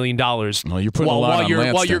 $30 million. No, you're putting a lot on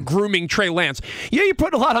Lance. While you're grooming Trey Lance. Yeah, you're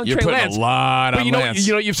putting a lot on Trey Lance. You're putting a lot on Lance.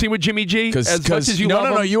 You know what you've seen with Jimmy G? As much as you love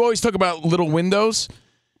him? No. You always talk about little windows,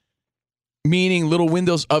 meaning little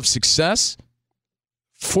windows of success.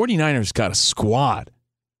 49ers got a squad.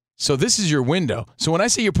 So this is your window. So when I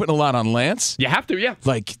say you're putting a lot on Lance. You have to, yeah.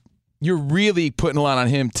 Like, you're really putting a lot on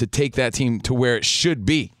him to take that team to where it should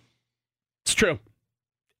be. It's true.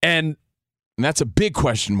 And that's a big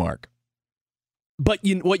question mark. But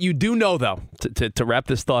what you do know, though, to wrap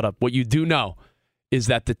this thought up, what you do know is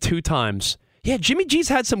that the two times, Jimmy G's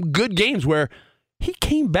had some good games where he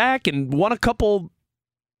came back and won a couple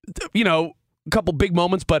big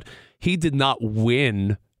moments, but he did not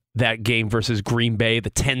win that game versus Green Bay,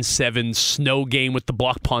 the 10-7 snow game with the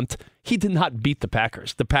block punt. He did not beat the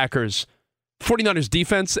Packers. The Packers, 49ers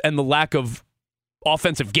defense and the lack of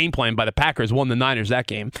offensive game plan by the Packers won the Niners that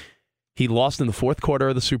game. He lost in the fourth quarter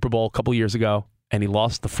of the Super Bowl a couple years ago, and he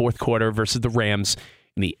lost the fourth quarter versus the Rams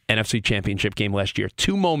in the NFC Championship game last year.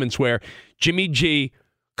 Two moments where Jimmy G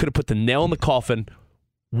could have put the nail in the coffin,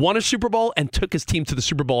 won a Super Bowl, and took his team to the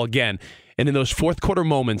Super Bowl again. And in those fourth quarter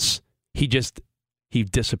moments, he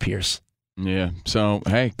disappears. Yeah, so,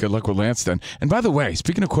 hey, good luck with Lance then. And by the way,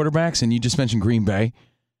 speaking of quarterbacks, and you just mentioned Green Bay,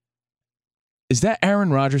 is that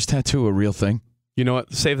Aaron Rodgers tattoo a real thing? You know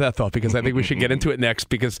what? Save that thought, because I think we should get into it next,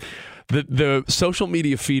 because the social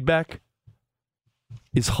media feedback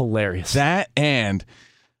is hilarious. That, and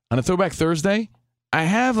on a Throwback Thursday, I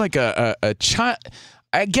have like a child.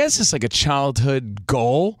 I guess it's like a childhood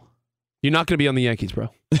goal. You're not going to be on the Yankees, bro.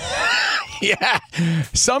 Yeah,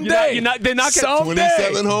 someday. They're not going to.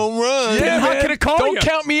 27 home runs. Yeah, they're not going to call you. Don't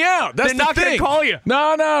count me out. That's they're not going to call you.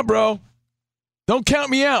 No, bro. Don't count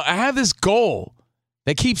me out. I have this goal.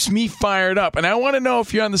 that keeps me fired up. And I want to know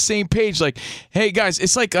if you're on the same page. Like, hey, guys,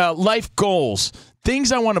 it's like life goals.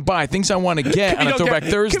 Things I want to buy, things I want to get on a Throwback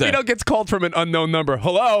Thursday. Cavino gets called from an unknown number.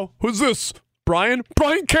 Hello? Who's this? Brian?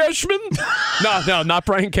 Brian Cashman? No, not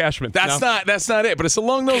Brian Cashman. That's not it, but it's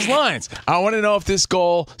along those lines. I want to know if this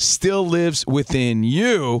goal still lives within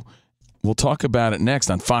you. We'll talk about it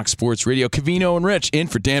next on Fox Sports Radio. Cavino and Rich in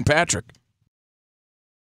for Dan Patrick.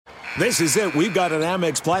 This is it. We've got an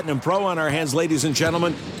Amex Platinum Pro on our hands, ladies and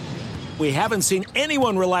gentlemen. We haven't seen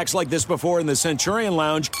anyone relax like this before in the Centurion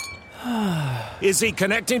Lounge. Is he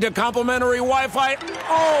connecting to complimentary Wi-Fi?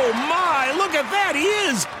 Oh, my. Look at that. He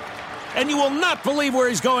is. And you will not believe where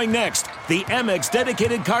he's going next. The Amex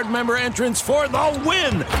dedicated card member entrance for the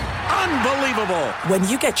win. Unbelievable. When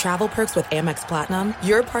you get travel perks with Amex Platinum,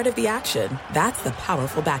 you're part of the action. That's the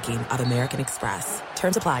powerful backing of American Express.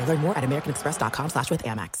 Terms apply. Learn more at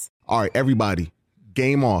americanexpress.com/withAmex. All right, everybody,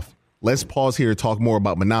 game off. Let's pause here to talk more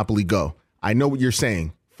about Monopoly Go. I know what you're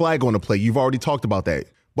saying. Flag on the play. You've already talked about that.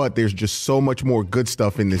 But there's just so much more good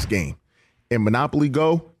stuff in this game. In Monopoly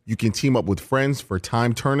Go, you can team up with friends for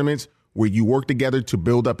time tournaments where you work together to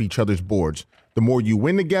build up each other's boards. The more you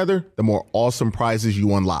win together, the more awesome prizes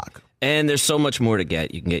you unlock. And there's so much more to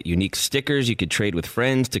get. You can get unique stickers. You could trade with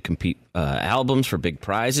friends to compete albums for big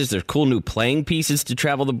prizes. There's cool new playing pieces to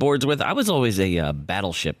travel the boards with. I was always a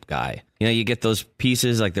Battleship guy. You know, you get those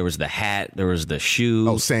pieces, like there was the hat, there was the shoe.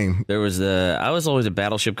 Oh, same. I was always a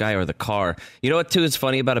Battleship guy, or the car. You know what, too, is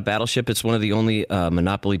funny about a Battleship? It's one of the only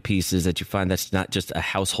Monopoly pieces that you find that's not just a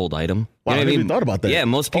household item. Wow, You know I never even thought about that. Yeah,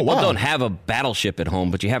 most people wow. don't have a Battleship at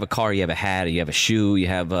home, but you have a car, you have a hat, you have a shoe, you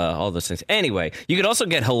have all those things. Anyway, you could also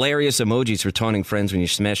get hilarious emojis for taunting friends when you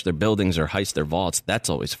smash their buildings or heist their vaults. That's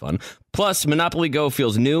always fun. Plus, Monopoly Go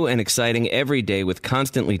feels new and exciting every day with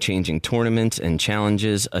constantly changing tournaments and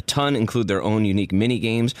challenges. A ton include their own unique mini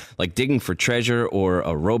games like digging for treasure or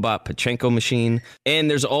a robot Pachinko machine.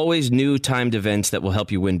 And there's always new timed events that will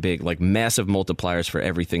help you win big, like massive multipliers for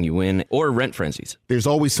everything you win or rent frenzies. There's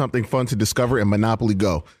always something fun to discover in Monopoly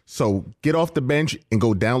Go. So get off the bench and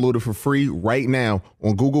go download it for free right now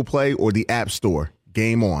on Google Play or the App Store.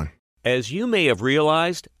 Game on. As you may have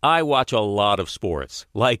realized, I watch a lot of sports,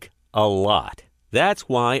 like a lot. That's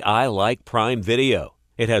why I like Prime Video.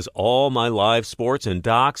 It has all my live sports and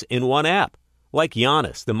docs in one app, like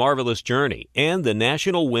Giannis, The Marvelous Journey, and the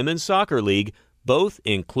National Women's Soccer League, both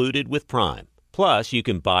included with Prime. Plus, you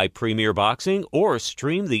can buy Premier Boxing or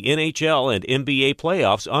stream the NHL and NBA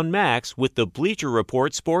playoffs on Max with the Bleacher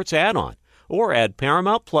Report Sports add-on, or add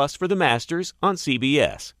Paramount Plus for the Masters on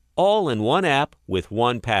CBS. All in one app with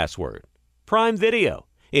one password. Prime Video.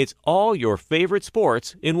 It's all your favorite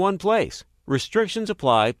sports in one place. Restrictions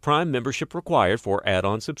apply. Prime membership required for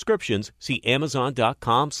add-on subscriptions. See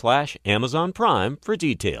Amazon.com/Amazon Prime for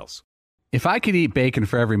details. If I could eat bacon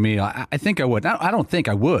for every meal, I think I would. I don't think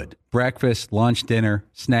I would. Breakfast, lunch, dinner,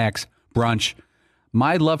 snacks, brunch.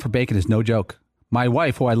 My love for bacon is no joke. My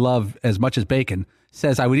wife, who I love as much as bacon,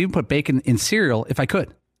 says I would even put bacon in cereal if I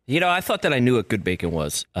could. You know, I thought that I knew what good bacon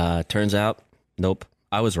was. Turns out, nope,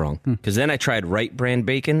 I was wrong. Because then I tried Wright Brand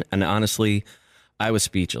bacon, and honestly, I was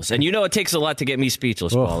speechless. And you know it takes a lot to get me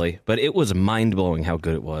speechless, Paulie, but it was mind-blowing how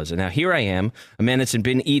good it was. And now here I am, a man that's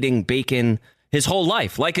been eating bacon his whole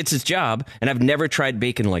life, like it's his job, and I've never tried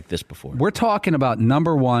bacon like this before. We're talking about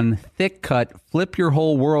number one, thick-cut, flip your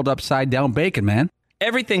whole world upside-down bacon, man.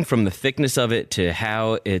 Everything from the thickness of it to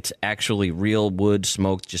how it's actually real wood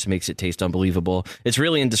smoked just makes it taste unbelievable. It's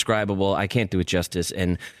really indescribable. I can't do it justice,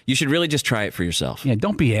 and you should really just try it for yourself. Yeah,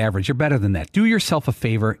 don't be average. You're better than that. Do yourself a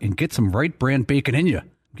favor and get some Wright Brand bacon in you. I'm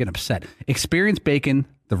getting upset. Experience bacon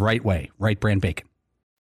the right way. Wright Brand bacon.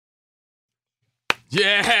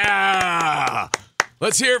 Yeah!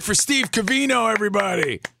 Let's hear it for Steve Cavino,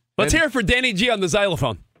 everybody. Let's hear it for Danny G on the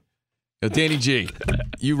xylophone. Danny G,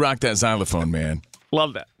 you rock that xylophone, man.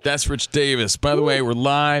 Love that. That's Rich Davis. By the way, we're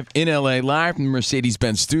live in L.A., live from the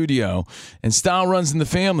Mercedes-Benz studio, and style runs in the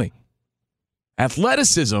family.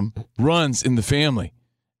 Athleticism runs in the family.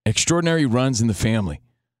 Extraordinary runs in the family.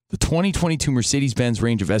 The 2022 Mercedes-Benz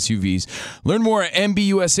range of SUVs. Learn more at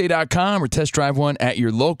MBUSA.com or test drive one at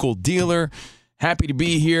your local dealer. Happy to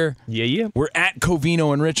be here. Yeah. We're at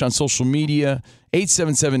Covino and Rich on social media.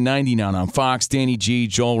 877-99 on Fox. Danny G,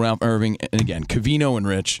 Joel, Ralph Irving, and again, Covino and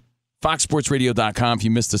Rich. FoxSportsRadio.com if you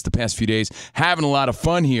missed us the past few days. Having a lot of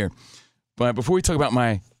fun here. But before we talk about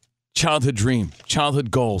my childhood dream, childhood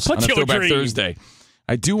goals on a Throwback Thursday,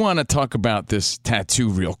 I do want to talk about this tattoo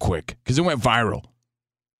real quick because it went viral.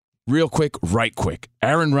 Real quick, right quick.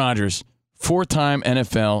 Aaron Rodgers, 4-time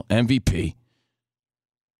NFL MVP,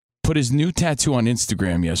 put his new tattoo on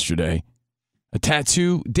Instagram yesterday. A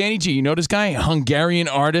tattoo. Danny G, you know this guy? Hungarian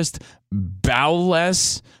artist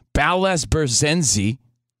Balázs Berzenzi.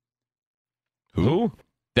 Who?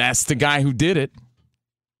 That's the guy who did it.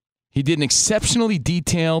 He did an exceptionally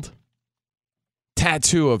detailed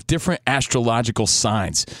tattoo of different astrological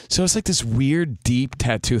signs. So it's like this weird, deep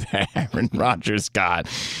tattoo that Aaron Rodgers got.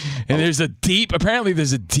 And apparently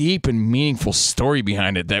there's a deep and meaningful story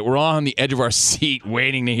behind it that we're all on the edge of our seat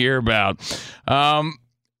waiting to hear about.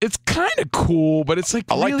 It's kind of cool, but it's like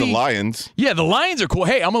I like the lions. Yeah, the lions are cool.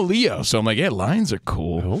 Hey, I'm a Leo, so I'm like, yeah, lions are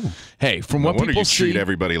cool. Oh. Hey, from what people treat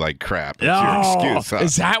everybody like crap. That's your excuse, huh?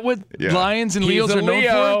 Is that what lions and Leos are known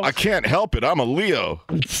for? I can't help it. I'm a Leo.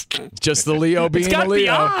 Just the Leo being it's got a Leo.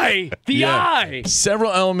 The eye. The eye.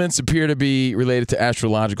 Several elements appear to be related to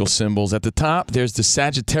astrological symbols. At the top, there's the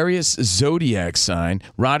Sagittarius zodiac sign.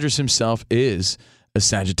 Rodgers himself is a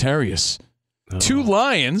Sagittarius. Oh. 2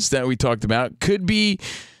 lions that we talked about could be...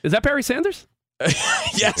 Is that Barry Sanders?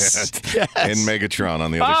 Yes. And Megatron on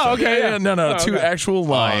the other side. Oh, okay. Yeah, no. 2 actual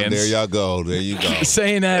lions. There y'all go. There you go.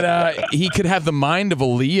 Saying that he could have the mind of a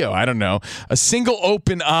Leo. I don't know. A single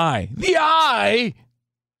open eye. The eye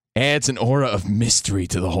adds an aura of mystery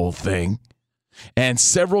to the whole thing. And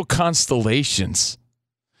several constellations.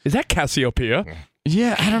 Is that Cassiopeia?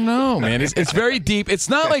 Yeah, I don't know, man. It's very deep. It's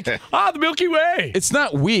not like... the Milky Way. It's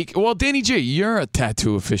not weak. Well, Danny G, you're a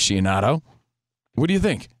tattoo aficionado. What do you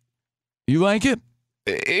think? You like it?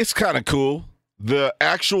 It's kind of cool. The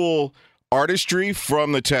actual artistry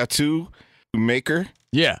from the tattoo maker.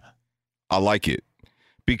 Yeah. I like it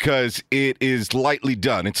because it is lightly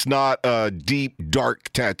done. It's not a deep,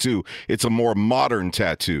 dark tattoo. It's a more modern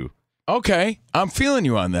tattoo. Okay. I'm feeling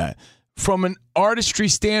you on that. From an artistry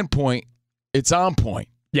standpoint, it's on point.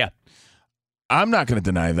 Yeah. I'm not going to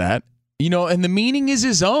deny that. And the meaning is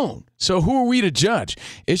his own. So who are we to judge?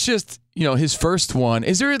 It's just, his first one.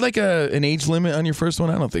 Is there like an age limit on your first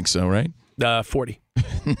one? I don't think so, right? 40.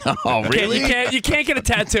 No, really? You can't get a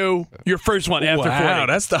tattoo your first one after 40. Wow,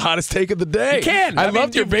 that's the hottest take of the day. You can. I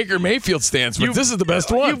loved your Baker Mayfield stance, but this is the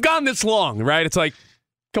best one. You've gone this long, right? It's like,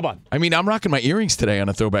 come on. I mean, I'm rocking my earrings today on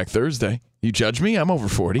a Throwback Thursday. You judge me? I'm over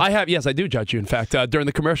 40. Yes, I do judge you. In fact, during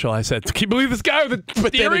the commercial, I said, can you believe this guy with the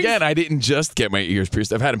But then earrings? again, I didn't just get my ears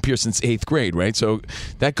pierced. I've had them pierced since 8th grade, right? So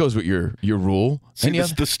that goes with your rule. See,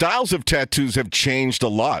 the styles of tattoos have changed a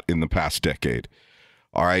lot in the past decade.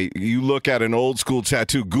 All right, you look at an old school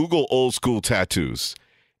tattoo, Google old school tattoos.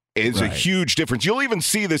 It's a huge difference. You'll even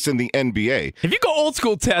see this in the NBA. If you go old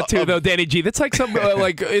school tattoo, though, Danny G, that's like some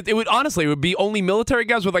it would honestly it would be only military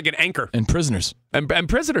guys with like an anchor and prisoners and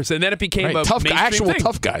prisoners, and then it became a tough, actual thing.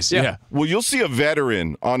 Tough guys. Yeah. Well, you'll see a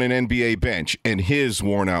veteran on an NBA bench and his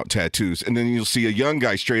worn out tattoos, and then you'll see a young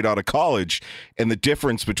guy straight out of college, and the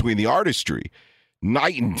difference between the artistry,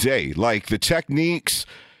 night and day. Like the techniques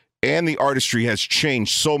and the artistry has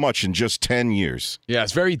changed so much in just 10 years. Yeah,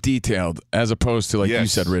 it's very detailed as opposed to, like you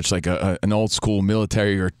said, Rich, like an old school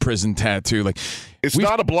military or prison tattoo. Like it's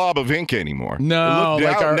not a blob of ink anymore. No.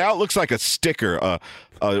 Now it looks like a sticker,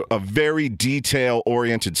 a very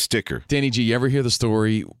detail-oriented sticker. Danny G, you ever hear the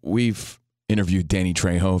story? We've interviewed Danny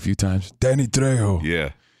Trejo a few times. Danny Trejo.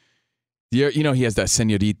 Yeah. He has that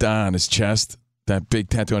señorita on his chest, that big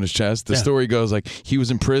tattoo on his chest. The story goes like he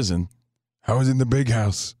was in prison. I was in the big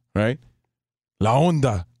house. Right? La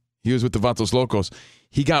Onda. He was with the Vatos Locos.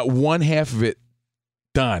 He got one half of it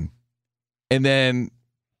done. And then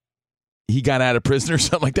he got out of prison or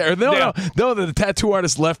something like that. Or no, the tattoo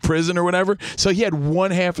artist left prison or whatever. So he had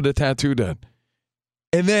one half of the tattoo done.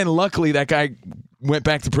 And then luckily that guy went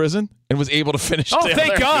back to prison and was able to finish. Oh,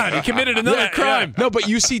 thank God. He committed another crime. No, but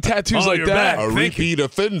you see tattoos like that. A repeat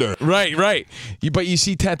offender. Right. But you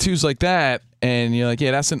see tattoos like that and you're like,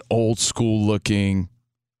 yeah, that's an old school looking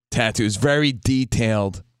tattoo. Is very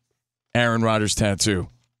detailed Aaron Rodgers tattoo.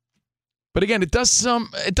 But again, it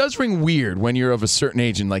does ring weird when you're of a certain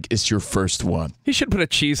age and like it's your first one. He should put a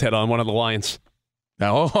cheese head on one of the lions.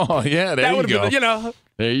 Oh, yeah, there you go. Been,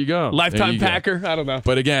 there you go. Lifetime Packer. I don't know.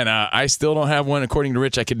 But again, I still don't have one. According to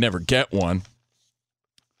Rich, I could never get one.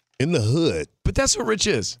 In the hood. But that's what Rich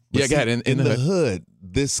is. But go ahead. In the hood,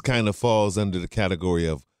 this kind of falls under the category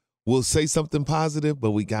of we'll say something positive,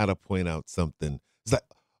 but we got to point out something. It's like,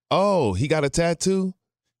 oh, he got a tattoo?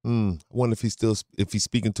 I wonder if he's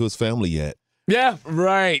speaking to his family yet. Yeah,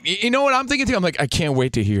 right. You know what I'm thinking too? I'm like, I can't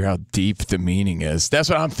wait to hear how deep the meaning is. That's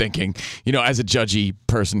what I'm thinking, as a judgy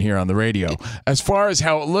person here on the radio. As far as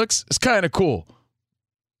how it looks, it's kind of cool.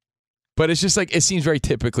 But it's just like, it seems very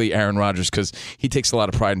typically Aaron Rodgers because he takes a lot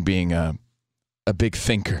of pride in being a big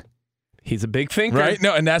thinker. He's a big thinker. Right?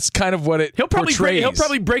 No, and that's kind of what it portrays. He'll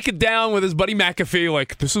probably break it down with his buddy McAfee,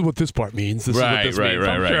 like, this is what this part means. This is what this means.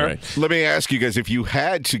 Right. Let me ask you guys, if you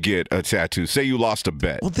had to get a tattoo, say you lost a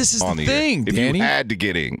bet. Well, this is on the the thing, air, if Danny. you had to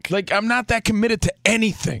get ink. Like, I'm not that committed to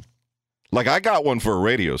anything. Like, I got one for a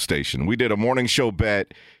radio station. We did a morning show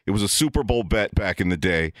bet. It was a Super Bowl bet back in the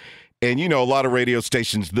day. And, you know, a lot of radio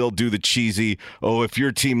stations, they'll do the cheesy, if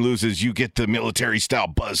your team loses, you get the military-style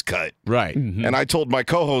buzz cut. Right. Mm-hmm. And I told my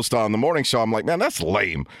co-host on the morning show, I'm like, man, that's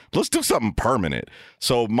lame. Let's do something permanent.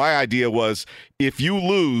 So my idea was, if you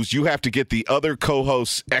lose, you have to get the other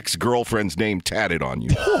co-host's ex-girlfriend's name tatted on you.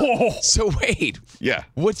 So wait. Yeah.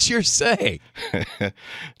 What's your say?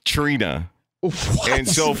 Trina. What? And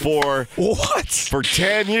so for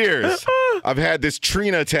 10 years, I've had this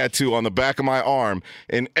Trina tattoo on the back of my arm,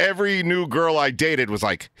 and every new girl I dated was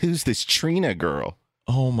like, who's this Trina girl?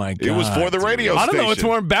 Oh, my God. It was for the radio I station. don't know what's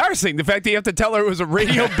more embarrassing, the fact that you have to tell her it was a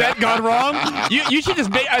radio bet gone wrong. You should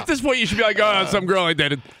just at this point, you should be like, some girl I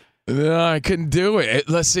dated. No, I couldn't do it.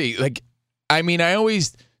 Let's see. I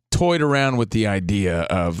always toyed around with the idea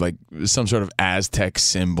of like some sort of Aztec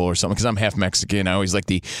symbol or something because I'm half Mexican. I always like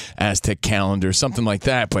the Aztec calendar, something like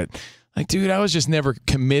that. But like, dude, I was just never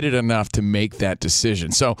committed enough to make that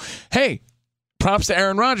decision. So, hey, props to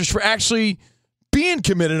Aaron Rodgers for actually being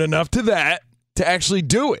committed enough to that to actually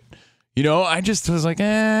do it. You know, I just was like,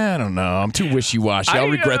 I don't know. I'm too wishy-washy. I'll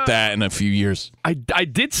regret that in a few years. I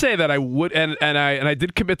did say that I would, and I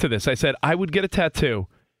did commit to this. I said I would get a tattoo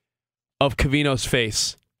of Covino's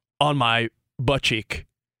face on my butt cheek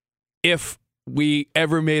if we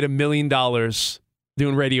ever made $1 million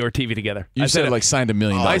doing radio or TV together. You said signed $1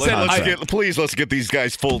 million. Let's get these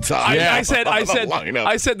guys full time. I said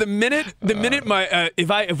the minute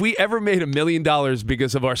if we ever made $1 million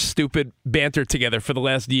because of our stupid banter together for the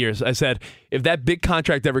last years, I said if that big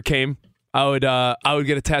contract ever came, I would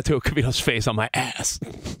get a tattoo of Covino's face on my ass,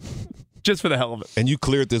 just for the hell of it. And you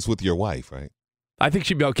cleared this with your wife, right? I think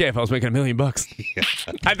she'd be okay if I was making $1 million.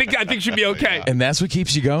 I think she'd be okay. And that's what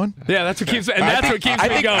keeps you going? Yeah, that's what keeps me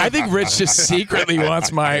going. I think Rich just secretly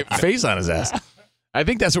wants my face on his ass. I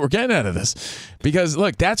think that's what we're getting out of this. Because,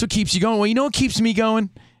 look, that's what keeps you going. Well, you know what keeps me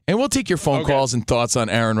going? And we'll take your phone calls and thoughts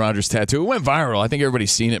on Aaron Rodgers' tattoo. It went viral. I think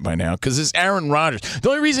everybody's seen it by now because it's Aaron Rodgers. The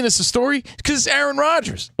only reason it's a story is because it's Aaron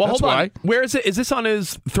Rodgers. Well, that's hold on. why. Where is it? Is this on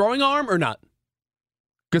his throwing arm or not?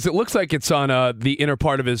 Because it looks like it's on the inner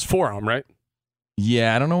part of his forearm, right?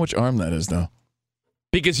 Yeah, I don't know which arm that is, though.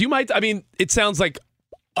 Because it sounds like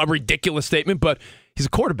a ridiculous statement, but he's a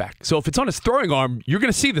quarterback. So if it's on his throwing arm, you're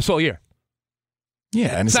going to see this all year.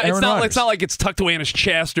 Yeah, and it's Aaron not Rodgers. It's not like it's tucked away in his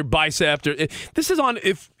chest or bicep. If this is on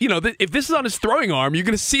his throwing arm, you're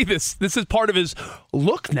going to see this. This is part of his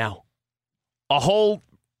look now. A whole,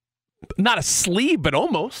 not a sleeve, but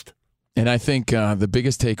almost. And I think the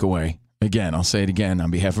biggest takeaway, again, I'll say it again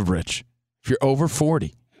on behalf of Rich, if you're over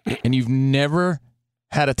 40 and you've never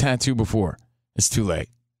had a tattoo before, it's too late.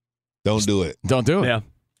 Don't do it. Don't do it. Yeah.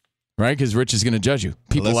 Right? Because Rich is going to judge you.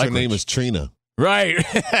 People Unless like her name Rich. is Trina. Right.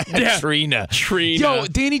 Yeah. Trina. Trina. Yo,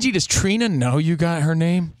 Danny G, does Trina know you got her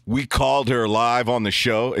name? We called her live on the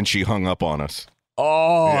show, and she hung up on us.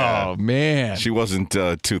 Oh, man. She wasn't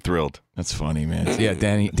too thrilled. That's funny, man. Yeah,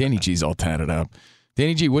 Danny G's all tatted up.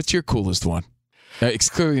 Danny G, what's your coolest one? It's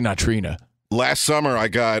clearly not Trina. Last summer, I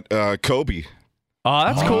got Kobe. Oh,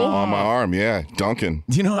 that's cool. On my arm, yeah. Duncan.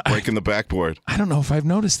 You know, breaking the backboard. I don't know if I've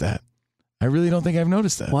noticed that. I really don't think I've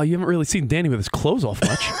noticed that. Well, you haven't really seen Danny with his clothes off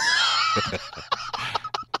much.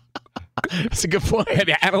 That's a good point. Have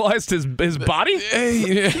you analyzed his body?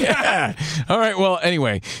 Yeah. All right. Well,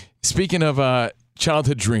 anyway, speaking of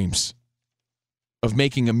childhood dreams of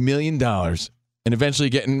making $1 million and eventually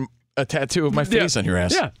getting a tattoo of my face on your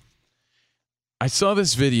ass. Yeah. I saw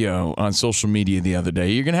this video on social media the other day.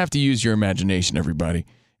 You're going to have to use your imagination, everybody.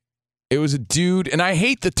 It was a dude, and I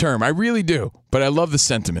hate the term. I really do. But I love the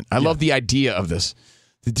sentiment. I love the idea of this.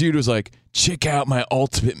 The dude was like, check out my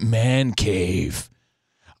ultimate man cave.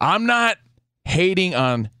 I'm not hating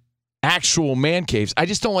on actual man caves. I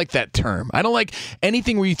just don't like that term. I don't like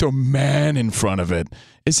anything where you throw man in front of it.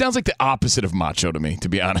 It sounds like the opposite of macho to me, to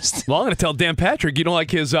be honest. Well, I'm going to tell Dan Patrick you don't like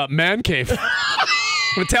his man cave.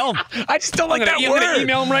 I'm going to tell him. I just don't like that word. I'm going to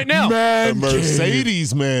email him right now. The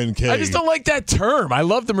Mercedes man cave. I just don't like that term. I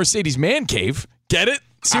love the Mercedes man cave. Get it?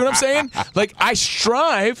 See what I'm saying? Like, I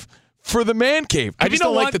strive for the man cave. I just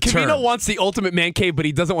don't like the term. Covino wants the ultimate man cave, but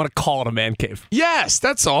he doesn't want to call it a man cave. Yes,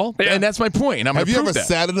 that's all. Yeah. And that's my point. And I'm Have you ever that.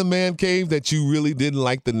 sat in a man cave that you really didn't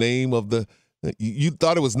like the name of the... You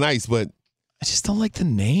thought it was nice, but... I just don't like the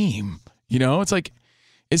name. You know, it's like...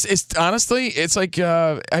 It's honestly, it's like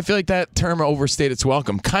I feel like that term overstayed its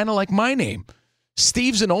welcome. Kind of like my name.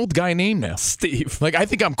 Steve's an old guy name now. Steve. Like, I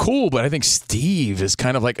think I'm cool, but I think Steve is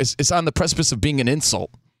kind of like, it's on the precipice of being an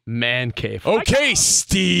insult. Man cave. Okay,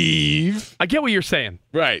 Steve. I get what you're saying.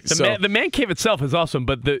 Right. The man cave itself is awesome,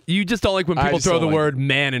 but you just don't like when people throw the word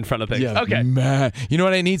man in front of things. Yeah, okay. Man. You know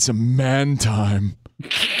what I need? Some man time.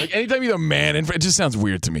 Like, anytime you have man in front, it just sounds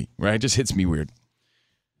weird to me, right? It just hits me weird.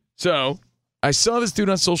 So, I saw this dude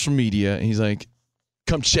on social media, and he's like,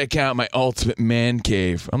 come check out my ultimate man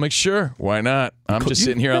cave. I'm like, sure, why not? I'm just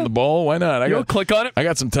sitting here on the ball. Why not? You'll click on it. I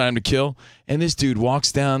got some time to kill. And this dude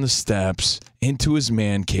walks down the steps into his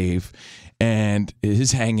man cave and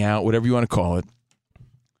his hangout, whatever you want to call it.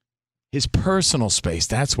 His personal space.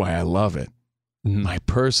 That's why I love it. My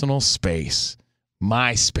personal space.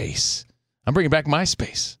 My space. I'm bringing back my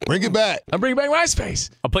space. Bring it back. I'm bringing back my space.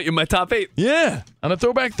 I'll put you in my top 8. Yeah, on a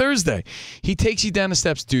Throwback Thursday. He takes you down the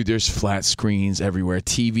steps. Dude, there's flat screens everywhere,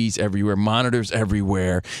 TVs everywhere, monitors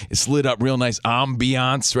everywhere. It's lit up real nice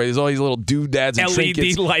ambiance, right? There's all these little doodads and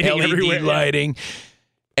trinkets. LED lighting.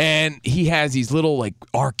 And he has these little, like,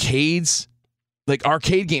 arcades, like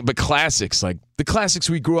arcade game, but classics, like the classics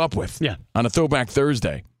we grew up with on a Throwback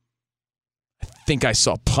Thursday. I think I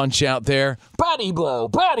saw Punch Out there. Body blow,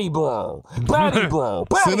 body blow, body blow,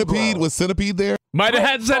 body Centipede? blow. Was Centipede there? Might have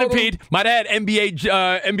had Centipede. Might have had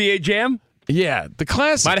NBA Jam. Yeah, the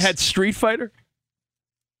classics. Might have had Street Fighter.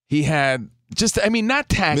 He had not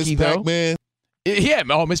tacky, Miss though. Pac-Man. Yeah,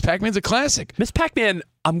 Miss Pac-Man's a classic. Miss Pac-Man,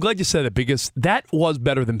 I'm glad you said it because that was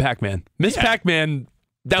better than Pac-Man. Miss Pac-Man,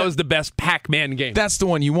 that was the best Pac-Man game. That's the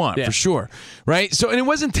one you want, for sure. Right? So, and it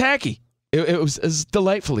wasn't tacky. It was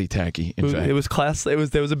delightfully tacky, in fact. It was class. There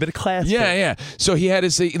was a bit of class. Yeah. So he had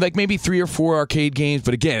his, like, maybe 3 or 4 arcade games,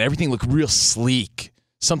 but again, everything looked real sleek.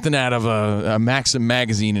 Something out of a Maxim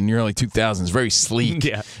magazine in the early 2000s. Very sleek.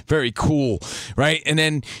 Very cool, right? And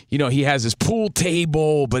then, he has his pool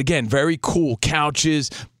table, but again, very cool.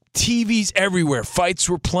 Couches, TVs everywhere. Fights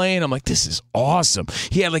were playing. I'm like, this is awesome.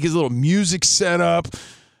 He had, like, his little music set up.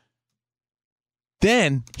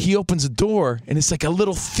 Then he opens a door, and it's like a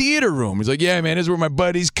little theater room. He's like, yeah, man, this is where my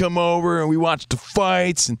buddies come over, and we watch the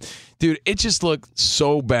fights. And, dude, it just looked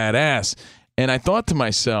so badass. And I thought to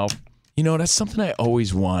myself, that's something I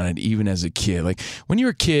always wanted, even as a kid. Like, when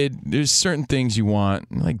you're a kid, there's certain things you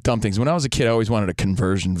want, like dumb things. When I was a kid, I always wanted a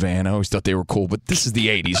conversion van. I always thought they were cool, but this is the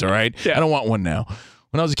 80s, all right? I don't want one now.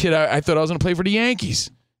 When I was a kid, I thought I was going to play for the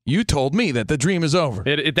Yankees. You told me that the dream is over.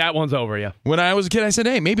 That one's over, yeah. When I was a kid, I said,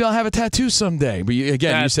 hey, maybe I'll have a tattoo someday. But you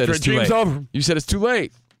said it's too late. Over. You said it's too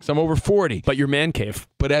late. So I'm over 40. But you're man cave.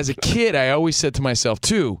 But as a kid, I always said to myself,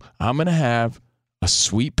 too, I'm going to have a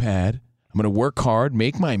sweet pad. I'm going to work hard,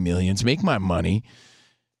 make my millions, make my money,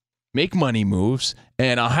 make money moves,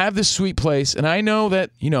 and I'll have this sweet place. And I know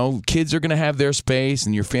that, kids are going to have their space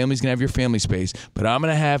and your family's going to have your family space. But I'm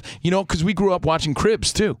going to have, because we grew up watching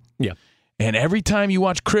Cribs, too. Yeah. And every time you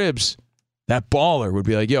watch Cribs, that baller would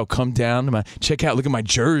be like, yo, come down, check out, look at my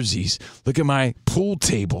jerseys, look at my pool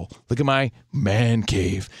table, look at my man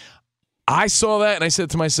cave. I saw that and I said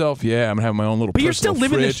to myself, yeah, I'm going to have my own little personal But you're still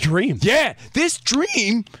living fridge. this dream. Yeah, this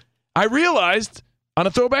dream, I realized on a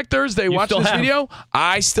Throwback Thursday, watching this video,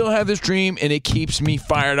 I still have this dream and it keeps me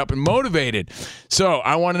fired up and motivated. So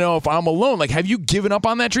I want to know if I'm alone. Like, have you given up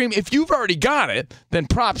on that dream? If you've already got it, then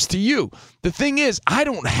props to you. The thing is, I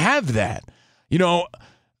don't have that. You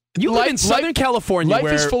live in Southern California. Life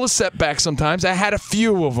is full of setbacks sometimes. I had a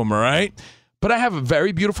few of them, all right? But I have a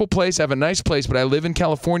very beautiful place. I have a nice place, but I live in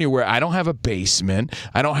California where I don't have a basement.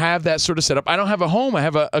 I don't have that sort of setup. I don't have a home. I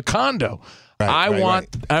have a condo. I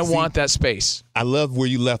want that space. I love where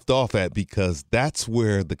you left off at because that's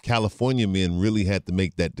where the California men really had to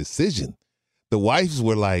make that decision. The wives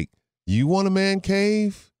were like, you want a man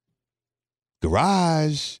cave?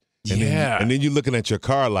 Garage? And then you're looking at your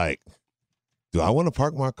car like, do I want to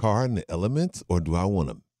park my car in the elements or do I want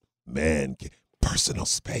a man cave? Personal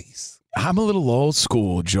space. I'm a little old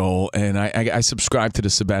school, Joel, and I subscribe to the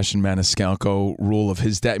Sebastian Maniscalco rule of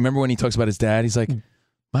his dad. Remember when he talks about his dad? He's like,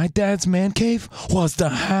 my dad's man cave was the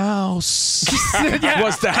house.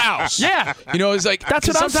 Was the house. Yeah. It's like, that's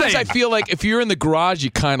what I'm saying. Sometimes I feel like if you're in the garage,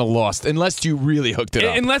 you kind of lost, unless you really hooked it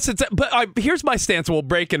up. Unless it's, but here's my stance. We'll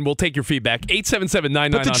break and we'll take your feedback.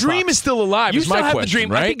 877-99 But the dream is still alive. You is still my have question, the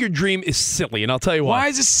dream. right? I think your dream is silly, and I'll tell you why. Why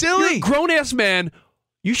is it silly? You're a grown-ass man.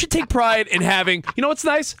 You should take pride in having, what's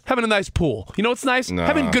nice? Having a nice pool. You know what's nice? Nah.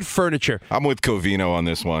 Having good furniture. I'm with Covino on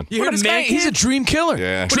this one. You heard this guy? He's a dream killer.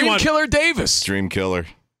 Yeah. Dream killer Davis. Dream killer.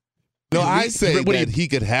 No, I say that he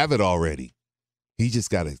could have it already. He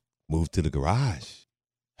just got to move to the garage.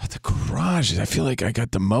 The garage, I feel like I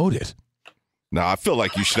got demoted. No, I feel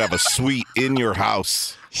like you should have a suite in your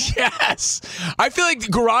house. Yes. I feel like the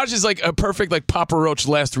garage is like a perfect like Papa Roach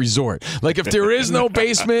last resort. Like if there is no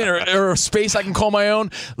basement or a space I can call my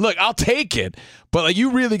own, look, I'll take it. But like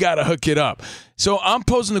you really got to hook it up. So I'm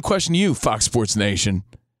posing the question to you, Fox Sports Nation.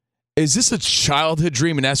 Is this a childhood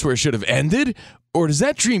dream and that's where it should have ended? Or does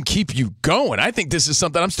that dream keep you going? I think this is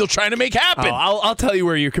something I'm still trying to make happen. I'll tell you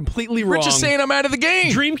where you're completely wrong. Rich is saying I'm out of the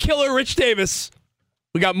game. Dream killer Rich Davis.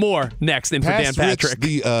 We got more next in for Dan Patrick.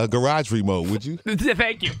 Rich the garage remote, would you?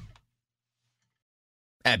 Thank you.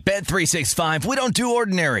 At Bet365, we don't do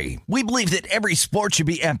ordinary. We believe that every sport should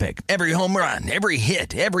be epic. Every home run, every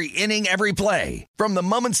hit, every inning, every play. From the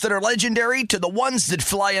moments that are legendary to the ones that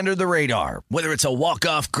fly under the radar. Whether it's a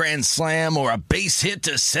walk-off grand slam or a base hit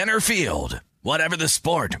to center field. Whatever the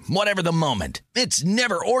sport, whatever the moment, it's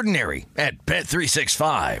never ordinary at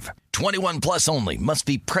Bet365. 21 plus only. Must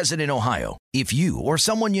be present in Ohio. If you or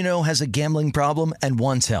someone you know has a gambling problem and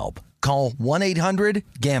wants help, call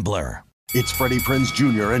 1-800-GAMBLER. It's Freddie Prinze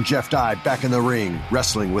Jr. and Jeff Dye back in the ring.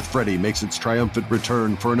 Wrestling with Freddie makes its triumphant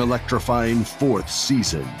return for an electrifying 4th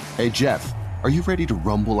season. Hey, Jeff, are you ready to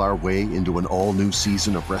rumble our way into an all-new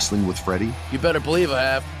season of Wrestling with Freddie? You better believe I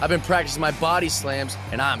have. I've been practicing my body slams,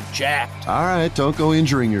 and I'm jacked. All right, don't go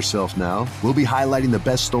injuring yourself now. We'll be highlighting the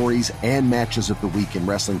best stories and matches of the week in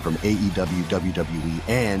wrestling from AEW, WWE,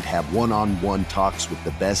 and have one-on-one talks with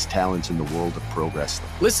the best talents in the world of pro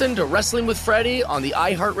wrestling. Listen to Wrestling with Freddie on the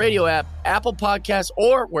iHeartRadio app, Apple Podcasts,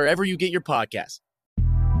 or wherever you get your podcasts.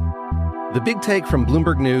 The Big Take from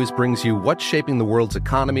Bloomberg News brings you what's shaping the world's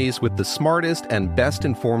economies with the smartest and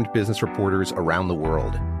best-informed business reporters around the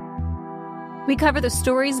world. We cover the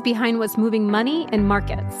stories behind what's moving money and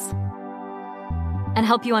markets, and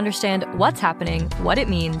help you understand what's happening, what it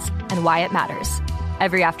means, and why it matters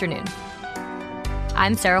every afternoon.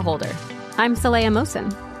 I'm Sarah Holder. I'm Saleha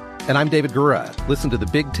Mohsin. And I'm David Gura. Listen to The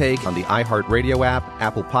Big Take on the iHeartRadio app,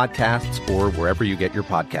 Apple Podcasts, or wherever you get your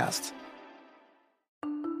podcasts.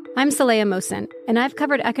 I'm Saleha Mohsin, and I've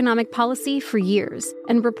covered economic policy for years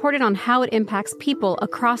and reported on how it impacts people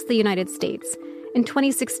across the United States. In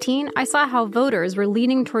 2016, I saw how voters were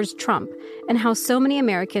leaning towards Trump and how so many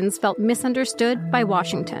Americans felt misunderstood by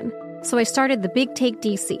Washington. So I started The Big Take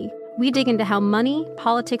DC. We dig into how money,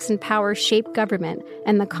 politics, and power shape government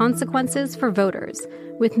and the consequences for voters.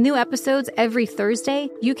 With new episodes every Thursday,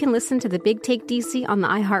 you can listen to The Big Take DC on the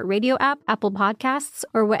iHeartRadio app, Apple Podcasts,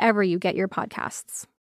 or wherever you get your podcasts.